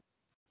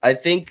 I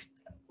think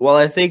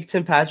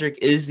Tim Patrick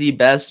is the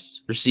best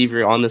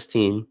receiver on this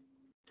team,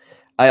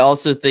 I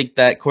also think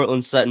that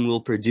Cortland Sutton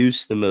will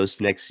produce the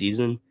most next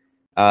season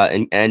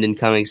and in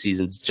coming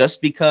seasons,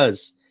 just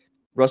because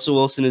Russell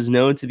Wilson is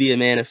known to be a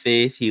man of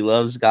faith. He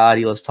loves God.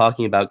 He loves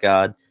talking about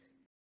God.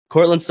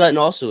 Cortland Sutton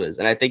also is,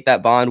 and I think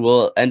that bond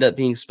will end up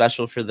being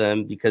special for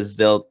them because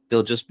they'll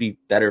just be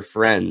better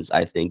friends,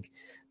 I think,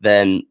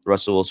 than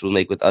Russell Wilson will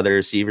make with other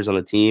receivers on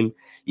the team.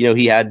 You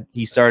know,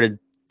 he started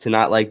to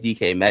not like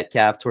DK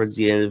Metcalf towards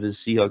the end of his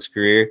Seahawks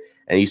career,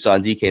 and you saw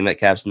DK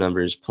Metcalf's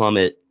numbers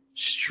plummet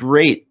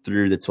straight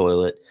through the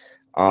toilet.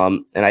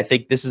 And I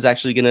think this is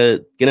actually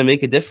gonna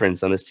make a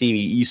difference on this team.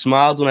 You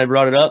smiled when I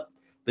brought it up,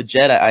 but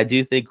Jed, I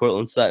do think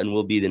Cortland Sutton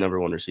will be the number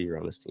one receiver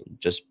on this team,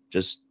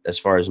 just as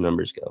far as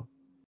numbers go.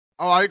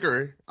 Oh, I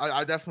agree.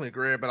 I definitely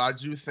agree, but I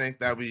do think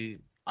that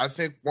I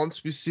think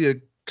once we see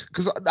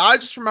because I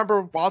just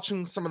remember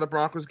watching some of the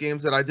Broncos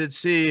games that I did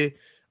see,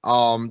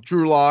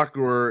 Drew Lock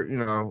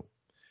or,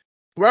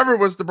 whoever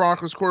was the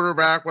Broncos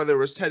quarterback, whether it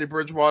was Teddy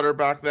Bridgewater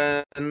back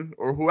then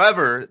or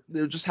whoever,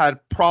 they just had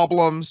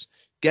problems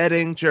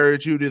getting Jerry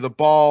Jeudy the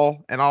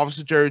ball. And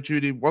obviously Jerry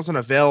Jeudy wasn't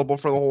available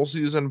for the whole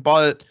season,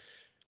 but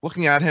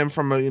looking at him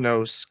from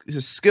his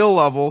skill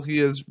level, he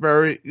is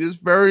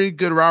very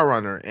good route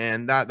runner,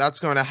 and that's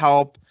going to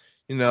help.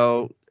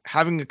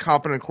 Having a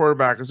competent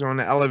quarterback is going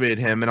to elevate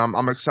him, and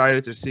I'm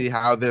excited to see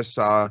how this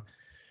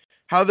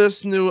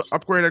new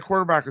upgraded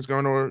quarterback is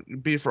going to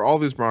be for all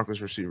these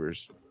Broncos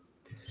receivers.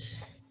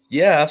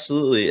 Yeah,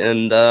 absolutely.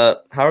 And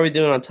how are we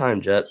doing on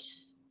time, Jet?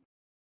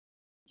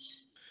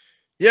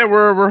 Yeah,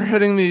 we're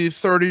hitting the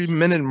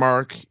 30-minute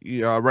mark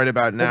right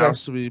about now, okay.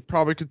 So we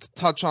probably could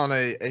touch on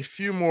a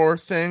few more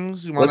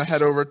things. You want to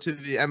head over to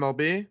the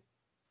MLB?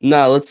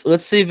 No,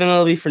 let's save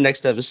MLB for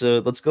next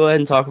episode. Let's go ahead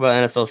and talk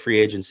about NFL free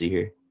agency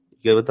here.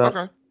 You good with that?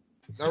 Okay,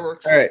 that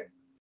works. All right.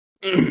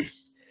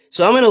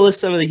 So I'm going to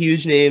list some of the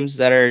huge names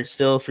that are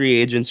still free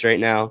agents right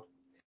now,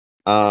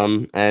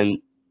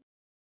 and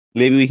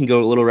maybe we can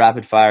go a little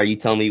rapid fire. You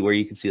tell me where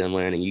you can see them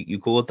landing. You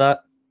cool with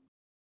that?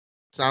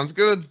 Sounds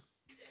good.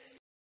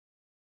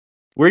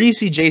 Where do you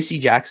see J.C.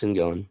 Jackson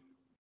going?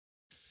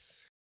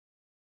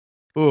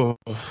 Oh,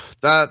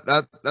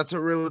 that's a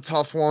really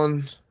tough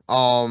one.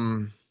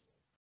 I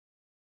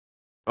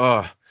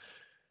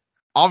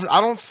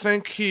don't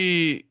think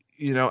he,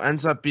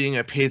 ends up being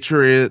a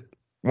Patriot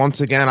once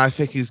again. I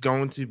think he's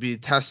going to be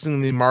testing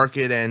the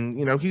market, and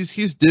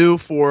he's due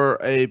for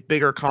a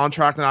bigger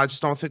contract, and I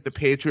just don't think the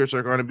Patriots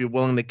are going to be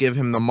willing to give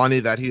him the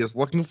money that he is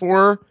looking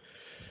for.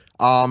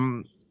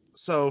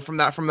 So from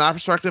that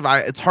perspective,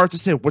 it's hard to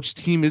say which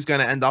team he's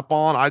going to end up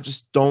on. I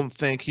just don't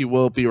think he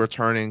will be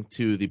returning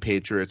to the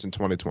Patriots in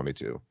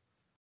 2022.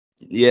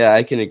 Yeah,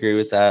 I can agree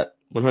with that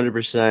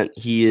 100%.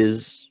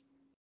 He's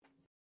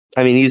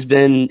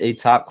been a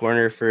top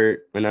corner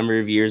for a number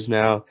of years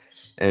now,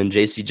 and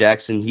J.C.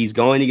 Jackson, he's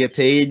going to get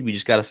paid. We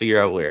just got to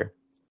figure out where.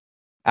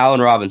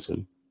 Allen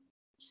Robinson.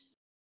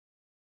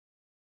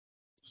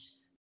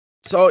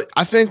 So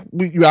I think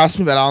you asked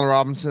me about Allen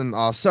Robinson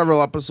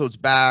several episodes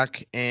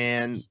back,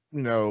 and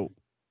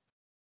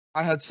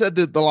I had said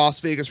that the Las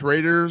Vegas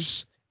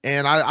Raiders,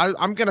 and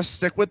I'm gonna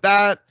stick with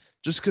that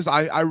just because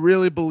I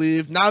really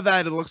believe now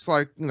that it looks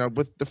like,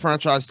 with the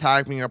franchise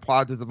tag being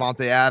applied to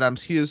Devontae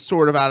Adams, he is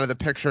sort of out of the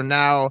picture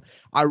now.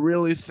 I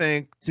really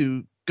think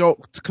to go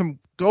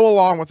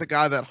along with a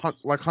guy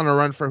like Hunter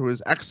Renfrow, who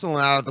is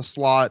excellent out of the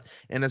slot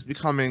and is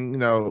becoming,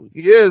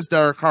 he is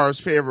Derek Carr's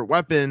favorite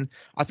weapon.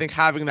 I think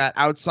having that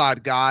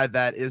outside guy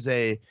that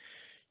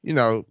you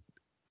know,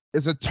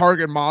 is a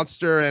target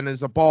monster and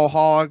is a ball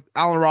hog.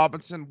 Allen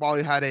Robinson, while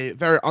he had a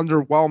very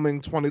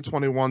underwhelming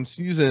 2021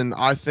 season,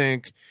 I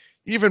think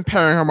even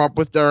pairing him up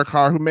with Derek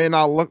Carr, who may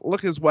not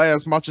look his way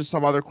as much as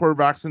some other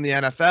quarterbacks in the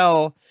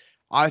NFL,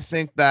 I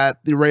think that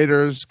the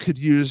Raiders could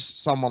use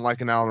someone like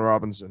an Allen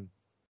Robinson.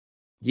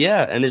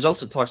 Yeah, and there's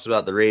also talks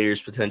about the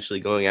Raiders potentially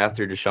going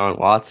after Deshaun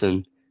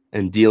Watson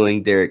and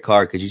dealing Derek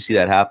Carr. Could you see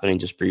that happening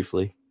just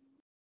briefly?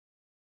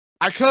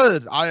 I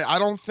could. I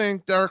don't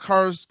think Derek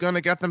Carr's going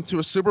to get them to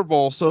a Super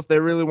Bowl. So if they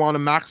really want to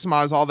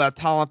maximize all that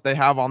talent they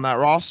have on that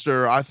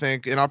roster, I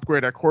think an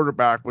upgrade at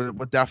quarterback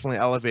would definitely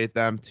elevate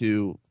them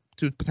to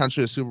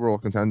potentially a Super Bowl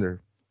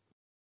contender.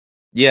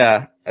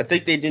 Yeah, I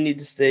think they do need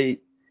to stay.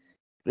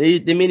 They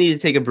may need to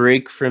take a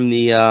break from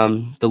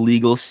the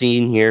legal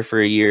scene here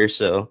for a year or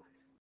so.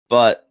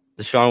 But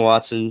Deshaun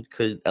Watson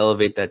could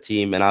elevate that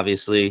team, and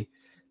obviously,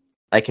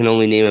 I can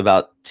only name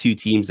about 2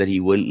 teams that he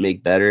wouldn't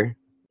make better.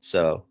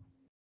 So,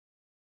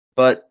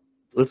 but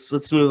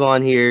let's move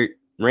on here.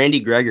 Randy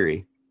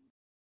Gregory.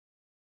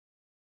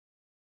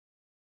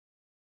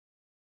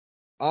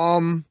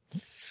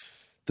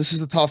 This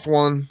is a tough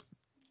one.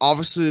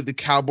 Obviously, the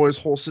Cowboys'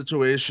 whole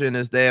situation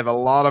is they have a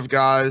lot of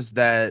guys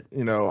that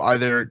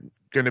either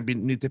going to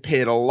need to pay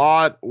it a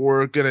lot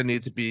or going to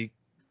need to be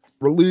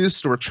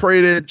released or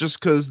traded just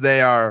because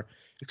they are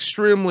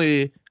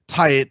extremely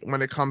tight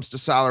when it comes to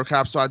salary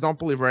cap. So I don't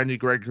believe Randy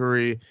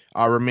Gregory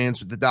remains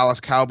with the Dallas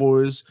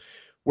Cowboys.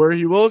 Where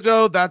he will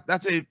go,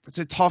 that's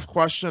a tough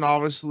question.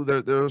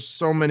 Obviously, there's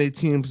so many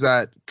teams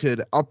that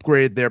could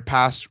upgrade their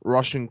pass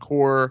rushing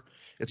core.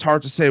 It's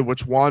hard to say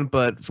which one,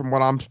 but from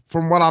what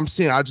I'm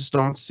seeing, I just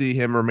don't see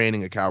him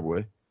remaining a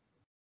Cowboy.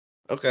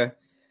 Okay.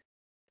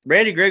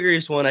 Randy Gregory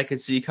is one I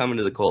could see coming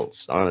to the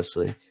Colts,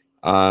 honestly.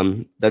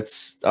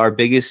 That's our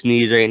biggest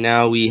need right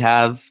now. We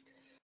have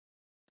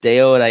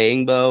Deo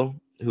Ayingbo,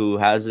 who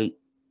hasn't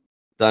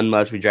done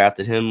much. We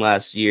drafted him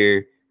last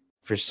year.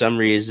 For some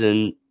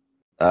reason,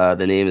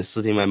 the name is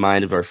slipping my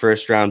mind of our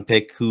first round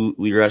pick who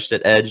we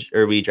drafted at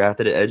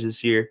edge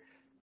this year.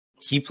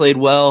 He played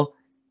well.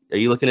 Are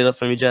you looking it up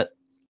for me, Jet?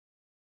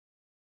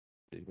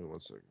 Give me 1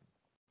 second.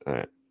 All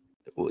right.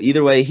 Well,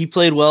 either way, he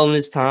played well in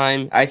his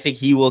time. I think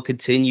he will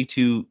continue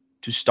to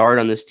start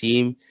on this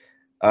team,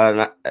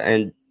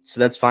 and so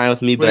that's fine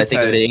with me. But I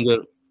think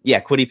Odengo,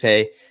 Kwity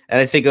Paye,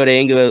 and I think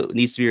Odengo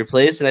needs to be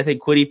replaced. And I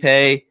think Kwity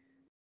Paye,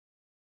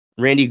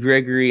 Randy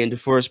Gregory, and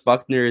DeForest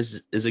Buckner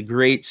is a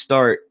great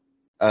start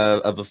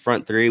of a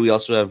front three. We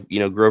also have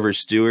Grover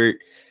Stewart,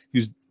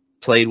 who's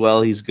played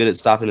well. He's good at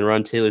stopping the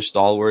run. Taylor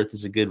Stallworth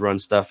is a good run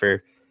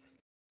stuffer.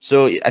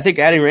 So I think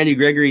adding Randy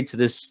Gregory to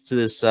this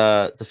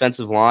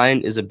defensive line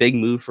is a big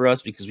move for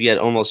us because we had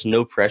almost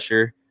no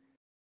pressure,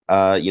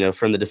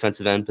 from the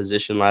defensive end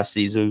position last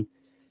season.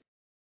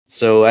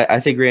 So I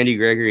think Randy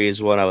Gregory is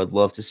one I would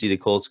love to see the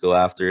Colts go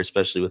after,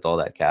 especially with all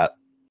that cap.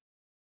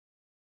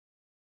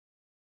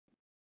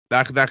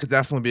 That could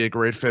definitely be a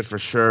great fit for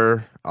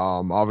sure.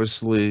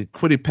 Obviously,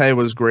 Kwity Paye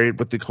was great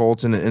with the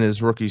Colts in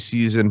his rookie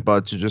season,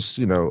 but to just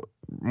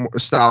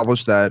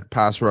establish that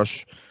pass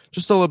rush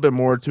just a little bit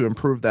more to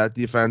improve that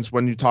defense.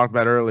 When you talked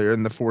about earlier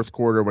in the fourth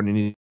quarter, when you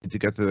need to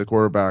get to the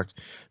quarterback,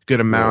 good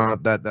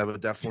amount, that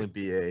would definitely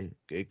be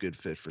a good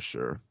fit for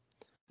sure.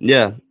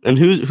 Yeah, and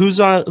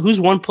who's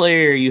one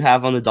player you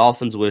have on the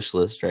Dolphins wish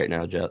list right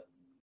now, Jeff?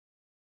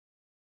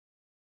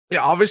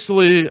 Yeah,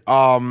 obviously,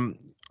 a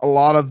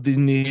lot of the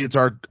needs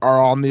are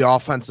on the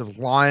offensive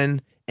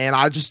line, and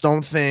I just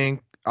don't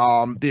think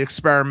the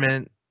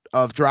experiment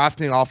of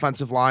drafting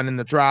offensive line in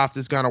the draft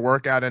is going to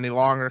work out any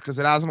longer because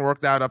it hasn't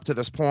worked out up to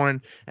this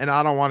point, and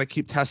I don't want to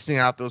keep testing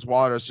out those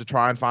waters to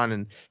try and find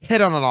and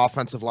hit on an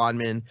offensive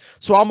lineman.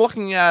 So I'm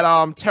looking at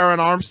Terron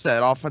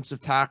Armstead, offensive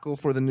tackle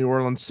for the New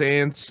Orleans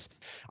Saints.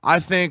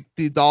 I think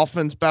the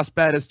Dolphins' best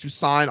bet is to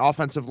sign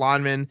offensive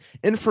linemen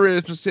in free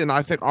agency, and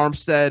I think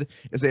Armstead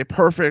is a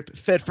perfect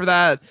fit for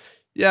that.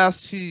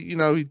 Yes, he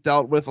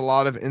dealt with a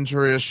lot of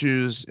injury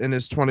issues in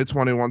his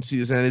 2021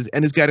 season,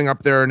 and he's getting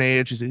up there in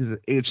age. He's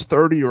age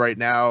 30 right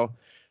now.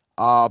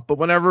 But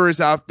whenever he's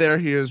out there,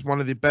 he is one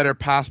of the better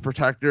pass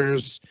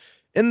protectors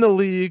in the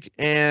league.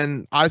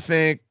 And I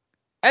think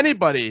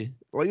anybody,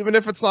 well, even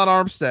if it's not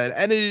Armstead,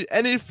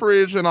 any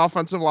free agent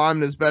offensive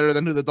lineman is better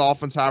than who the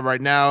Dolphins have right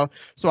now.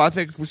 So I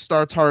think if we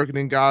start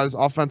targeting guys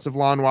offensive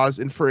line wise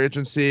in free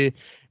agency,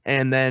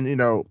 and then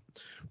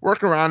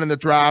work around in the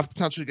draft,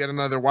 potentially get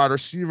another wide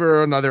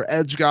receiver, another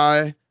edge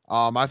guy.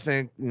 I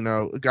think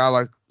a guy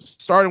like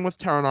starting with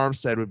Terron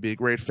Armstead would be a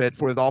great fit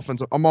for the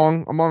Dolphins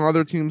among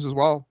other teams as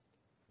well.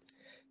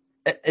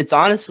 It's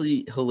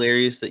honestly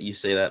hilarious that you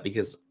say that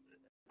because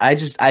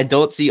I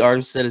don't see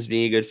Armstead as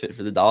being a good fit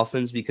for the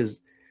Dolphins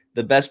because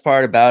the best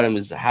part about him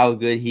is how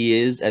good he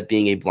is at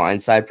being a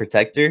blindside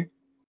protector.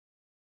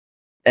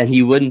 And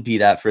he wouldn't be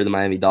that for the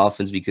Miami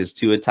Dolphins because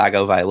Tua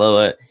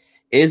Tagovailoa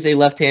is a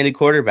left-handed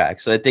quarterback.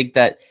 So I think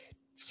that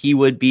he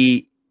would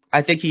be.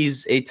 I think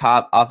he's a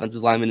top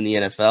offensive lineman in the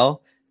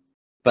NFL,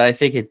 but I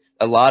think it's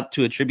a lot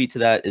to attribute to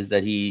that is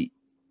that he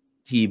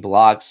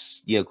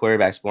blocks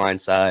quarterbacks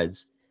blind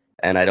sides,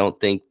 and I don't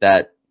think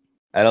that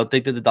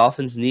the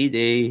Dolphins need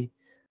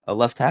a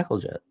left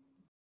tackle yet.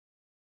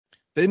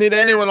 They need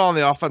anyone on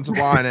the offensive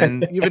line,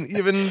 and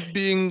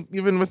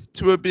even with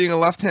Tua being a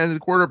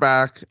left-handed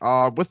quarterback,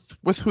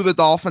 with who the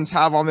Dolphins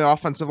have on the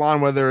offensive line,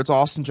 whether it's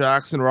Austin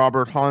Jackson,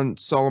 Robert Hunt,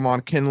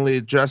 Solomon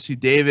Kinley, Jesse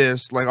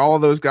Davis, like all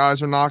of those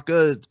guys are not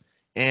good.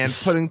 And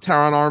putting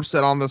Teron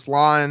Armstead on this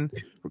line,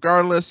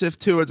 regardless if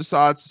Tua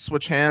decides to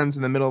switch hands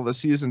in the middle of the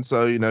season,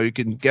 so you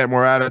can get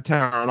more out of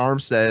Teron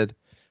Armstead,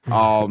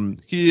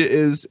 he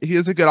is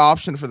a good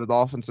option for the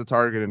Dolphins to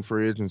target in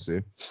free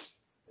agency.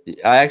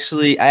 I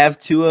have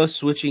Tua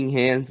switching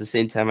hands the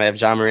same time I have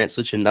John Morant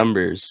switching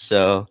numbers,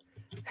 so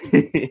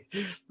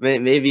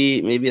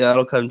maybe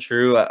that'll come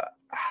true.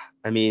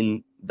 I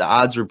mean, the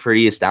odds were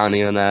pretty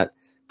astounding on that,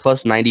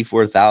 plus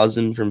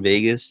 94,000 from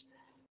Vegas.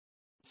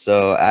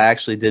 So I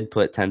actually did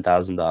put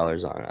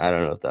 $10,000 on it. I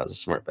don't know if that was a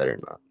smart bet or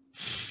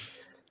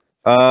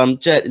not.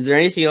 Jet, is there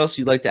anything else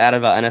you'd like to add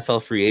about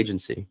NFL free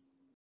agency?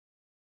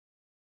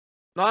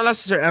 Not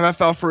necessarily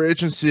NFL free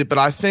agency, but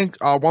I think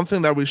one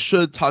thing that we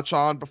should touch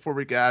on before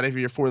we get out of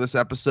here for this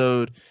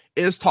episode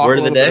is talk a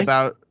little bit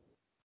about.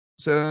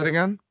 Say that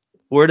again.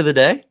 Word of the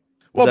day.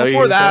 Well,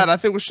 before that, I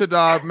think we should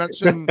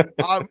mention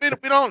we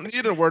don't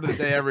need a word of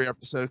the day every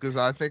episode because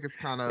I think it's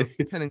kind of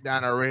pinning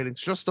down our ratings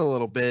just a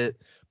little bit.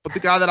 But the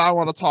guy that I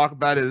want to talk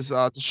about is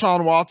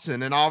Deshaun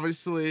Watson, and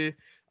obviously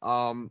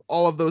all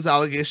of those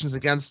allegations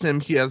against him,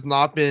 he has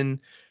not been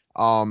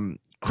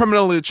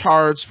criminally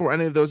charged for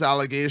any of those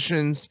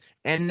allegations.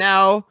 And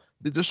now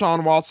the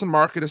Deshaun Watson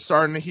market is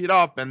starting to heat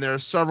up, and there are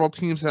several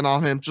teams in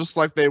on him, just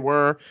like they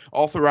were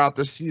all throughout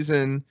the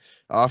season.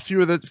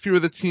 Few of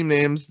the team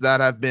names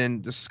that have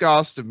been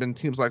discussed have been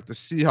teams like the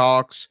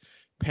Seahawks,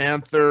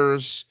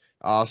 Panthers.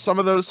 Some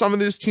of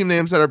these team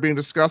names that are being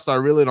discussed, I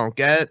really don't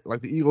get.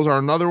 Like the Eagles are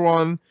another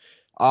one.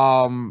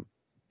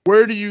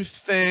 Where do you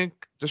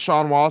think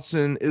Deshaun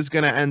Watson is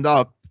going to end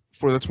up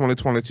for the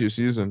 2022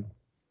 season?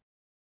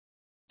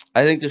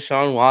 I think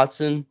Deshaun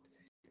Watson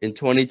in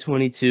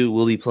 2022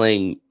 will be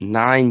playing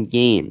 9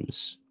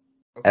 games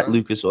at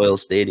Lucas Oil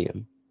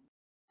Stadium.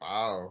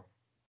 Wow.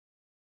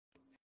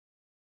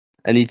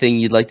 Anything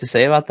you'd like to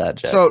say about that,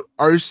 Jeff? So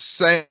are you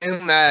saying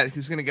that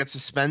he's going to get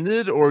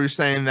suspended, or are you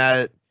saying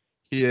that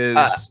he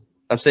is...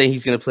 I'm saying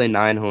he's going to play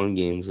 9 home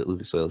games at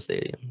Lucas Oil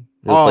Stadium.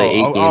 He'll play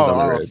 8 games on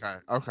the road.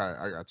 Okay.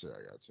 I got you.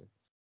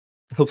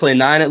 He'll play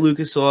 9 at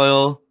Lucas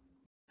Oil.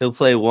 He'll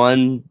play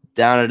 1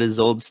 down at his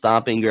old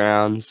stomping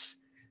grounds.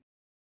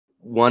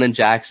 1 in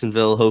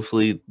Jacksonville.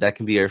 Hopefully that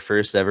can be our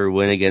first ever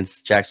win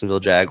against Jacksonville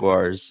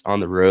Jaguars on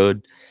the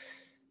road.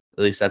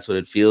 At least that's what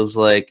it feels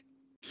like.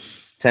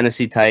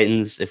 Tennessee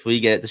Titans, if we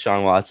get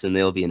Deshaun Watson,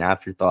 they'll be an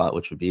afterthought,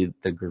 which would be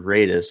the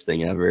greatest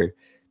thing ever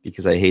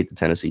because I hate the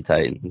Tennessee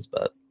Titans.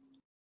 But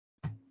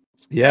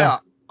yeah.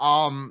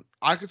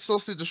 I could still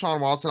see Deshaun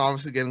Watson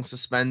obviously getting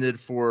suspended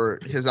for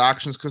his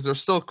actions because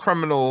there's still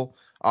criminal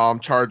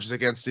charges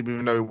against him,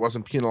 even though he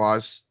wasn't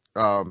penalized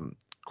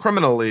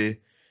criminally.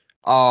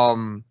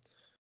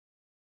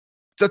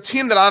 The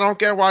team that I don't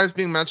get why he's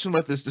being mentioned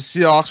with is the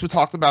Seahawks. We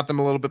talked about them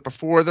a little bit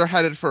before. They're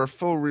headed for a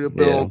full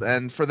rebuild,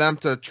 and for them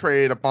to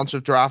trade a bunch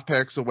of draft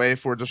picks away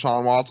for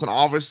Deshaun Watson,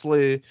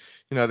 obviously,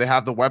 they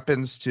have the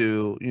weapons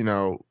to,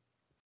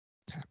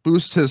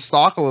 boost his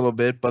stock a little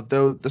bit, but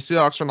the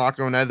Seahawks are not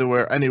going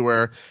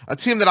anywhere. A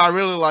team that I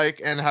really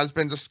like and has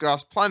been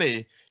discussed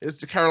plenty is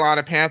the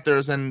Carolina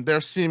Panthers, and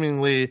they're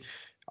seemingly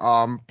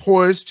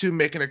poised to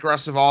make an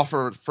aggressive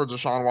offer for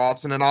Deshaun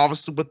Watson. And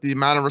obviously with the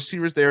amount of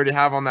receivers they already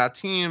have on that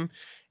team,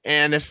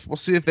 and we'll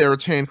see if they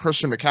retain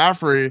Christian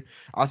McCaffrey,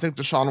 I think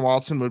Deshaun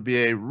Watson would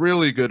be a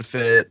really good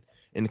fit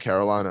in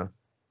Carolina.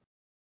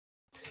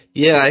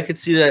 Yeah, I could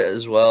see that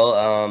as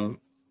well.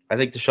 I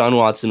think Deshaun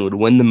Watson would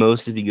win the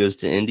most if he goes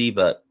to Indy,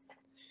 but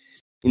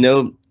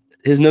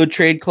his no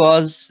trade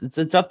clause,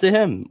 it's up to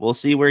him. We'll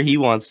see where he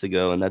wants to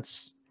go, and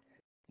that's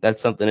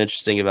something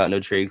interesting about no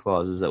trade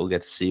clauses that we'll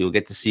get to see. We'll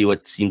get to see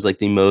what seems like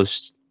the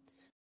most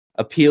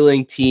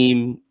appealing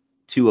team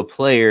to a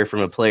player from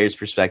a player's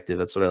perspective.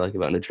 That's what I like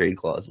about no trade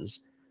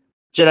clauses.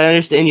 Jed, I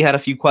understand you had a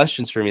few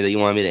questions for me that you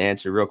wanted me to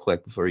answer real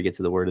quick before we get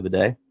to the word of the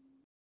day.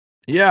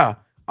 Yeah.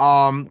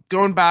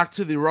 Going back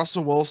to the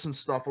Russell Wilson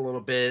stuff a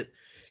little bit,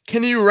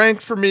 can you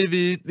rank for me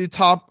the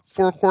top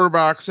 4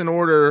 quarterbacks in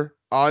order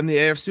in the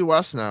AFC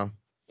West now?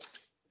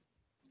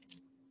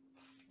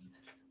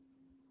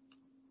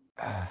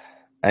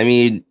 I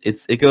mean,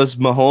 it goes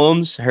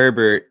Mahomes,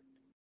 Herbert.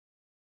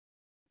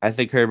 I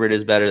think Herbert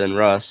is better than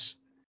Russ.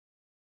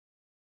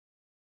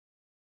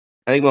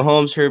 I think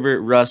Mahomes,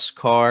 Herbert, Russ,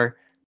 Carr.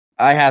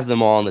 I have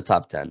them all in the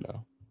top 10,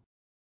 though.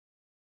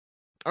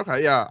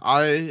 Okay, yeah,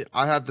 I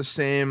have the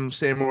same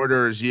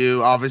order as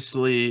you.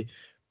 Obviously,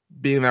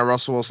 being that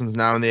Russell Wilson's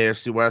now in the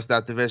AFC West,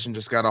 that division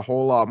just got a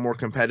whole lot more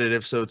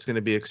competitive, so it's going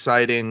to be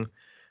exciting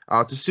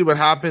to see what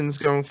happens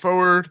going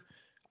forward.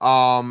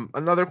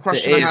 Another The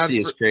question I had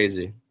AFC for is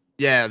crazy,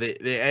 yeah, the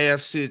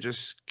AFC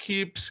just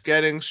keeps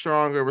getting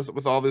stronger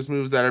with all these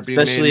moves that are being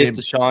made. especially if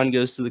Maybe Deshaun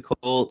goes to the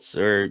Colts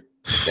or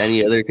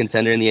any other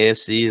contender in the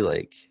AFC.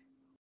 Like,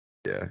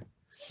 yeah.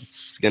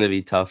 it's gonna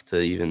be tough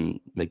to even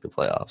make the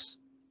playoffs.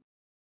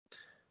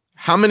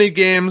 How many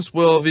games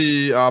will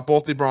the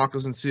both the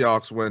Broncos and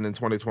Seahawks win in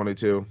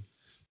 2022?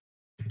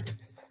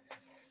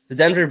 The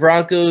Denver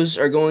Broncos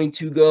are going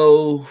to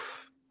go.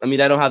 I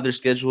mean, I don't have their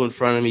schedule in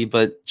front of me,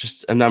 but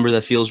just a number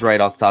that feels right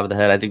off the top of the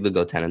head. I think they'll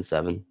go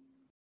 10-7.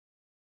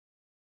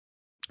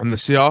 And the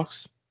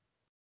Seahawks?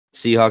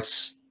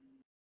 Seahawks,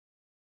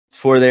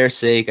 for their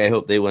sake, I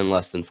hope they win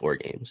less than 4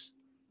 games.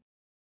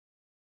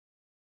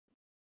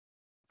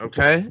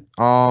 Okay.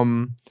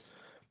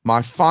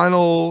 My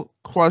final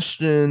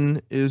question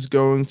is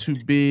going to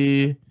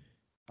be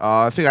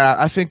I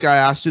think I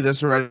asked you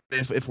this already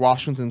if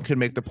Washington could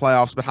make the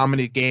playoffs, but how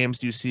many games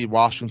do you see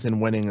Washington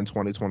winning in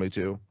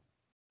 2022?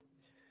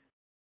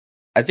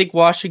 I think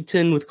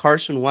Washington with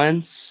Carson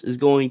Wentz is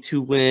going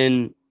to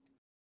win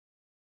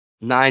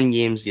 9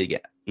 games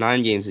again.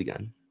 9 games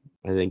again.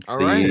 I think All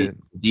the right.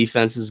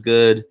 defense is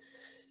good.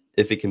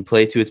 If it can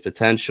play to its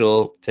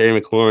potential,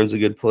 Terry McLaurin's a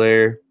good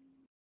player.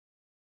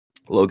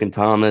 Logan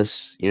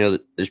Thomas,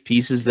 there's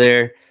pieces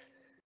there.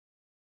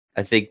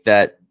 I think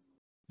that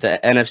the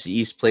NFC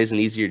East plays an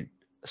easier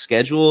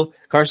schedule.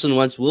 Carson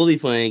Wentz will be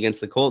playing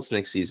against the Colts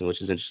next season,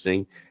 which is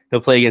interesting.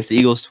 He'll play against the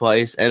Eagles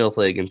twice, and he'll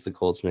play against the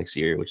Colts next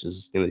year, which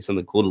is going to be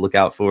something cool to look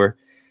out for.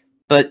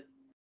 But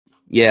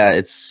yeah,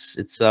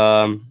 it's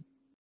hard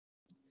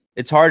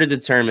to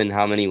determine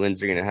how many wins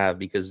they're going to have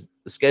because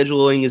the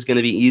scheduling is going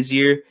to be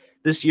easier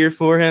this year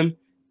for him,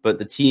 but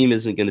the team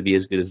isn't going to be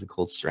as good as the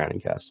Colts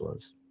surrounding cast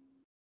was.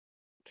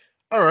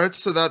 All right,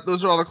 so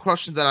those are all the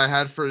questions that I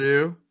had for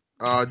you.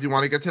 Do you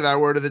want to get to that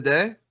word of the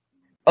day?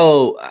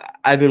 Oh,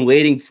 I've been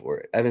waiting for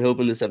it. I've been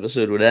hoping this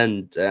episode would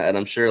end, and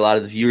I'm sure a lot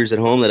of the viewers at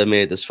home that have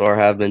made it this far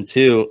have been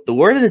too. The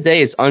word of the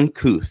day is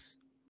uncouth.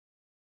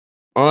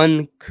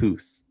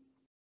 Uncouth.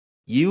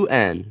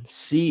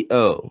 UNCOUTH.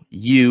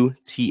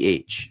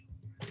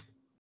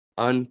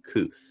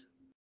 Uncouth.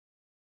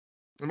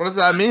 And what does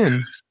that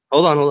mean?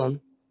 Hold on.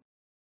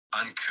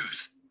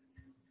 Uncouth.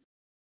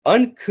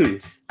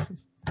 Uncouth.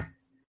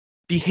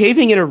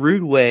 Behaving in a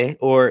rude way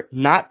or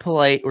not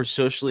polite or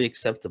socially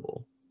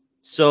acceptable.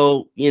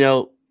 So,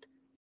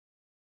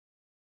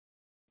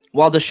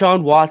 while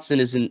Deshaun Watson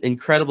is an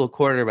incredible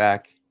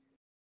quarterback,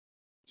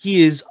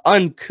 he is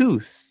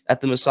uncouth at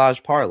the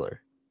massage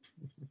parlor.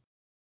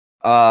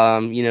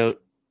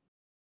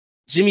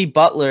 Jimmy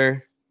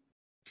Butler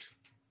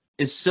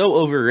is so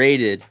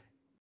overrated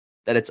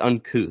that it's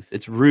uncouth.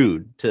 It's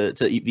rude to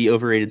be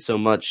overrated so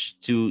much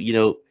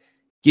to,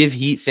 give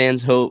Heat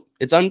fans hope.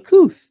 It's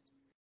uncouth.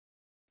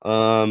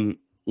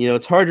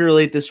 It's hard to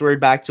relate this word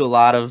back to a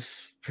lot of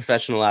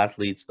professional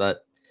athletes,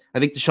 but I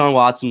think Deshaun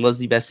Watson was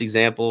the best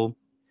example.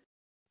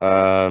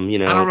 I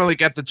don't really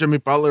get the Jimmy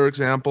Butler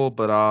example,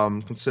 but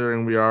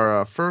considering we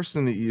are first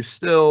in the East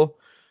still,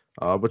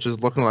 which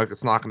is looking like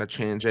it's not going to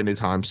change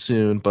anytime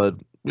soon, but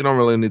we don't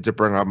really need to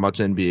bring up much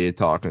NBA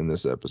talk in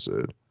this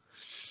episode.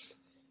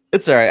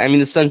 It's all right. I mean,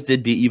 the Suns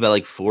did beat you by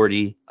like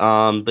 40,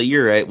 but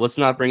you're right. Let's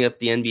not bring up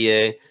the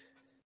NBA.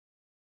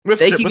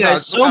 Thank you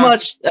guys so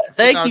much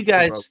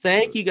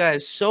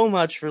so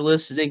much for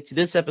listening to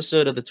this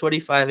episode of the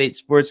 25-8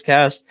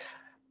 Sportscast.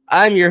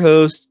 I'm your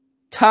host,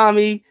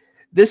 Tommy.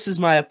 This is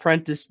my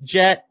apprentice,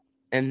 Jet,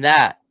 and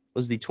that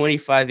was the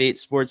 25-8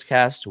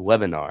 Sportscast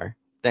webinar.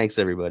 Thanks,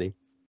 everybody.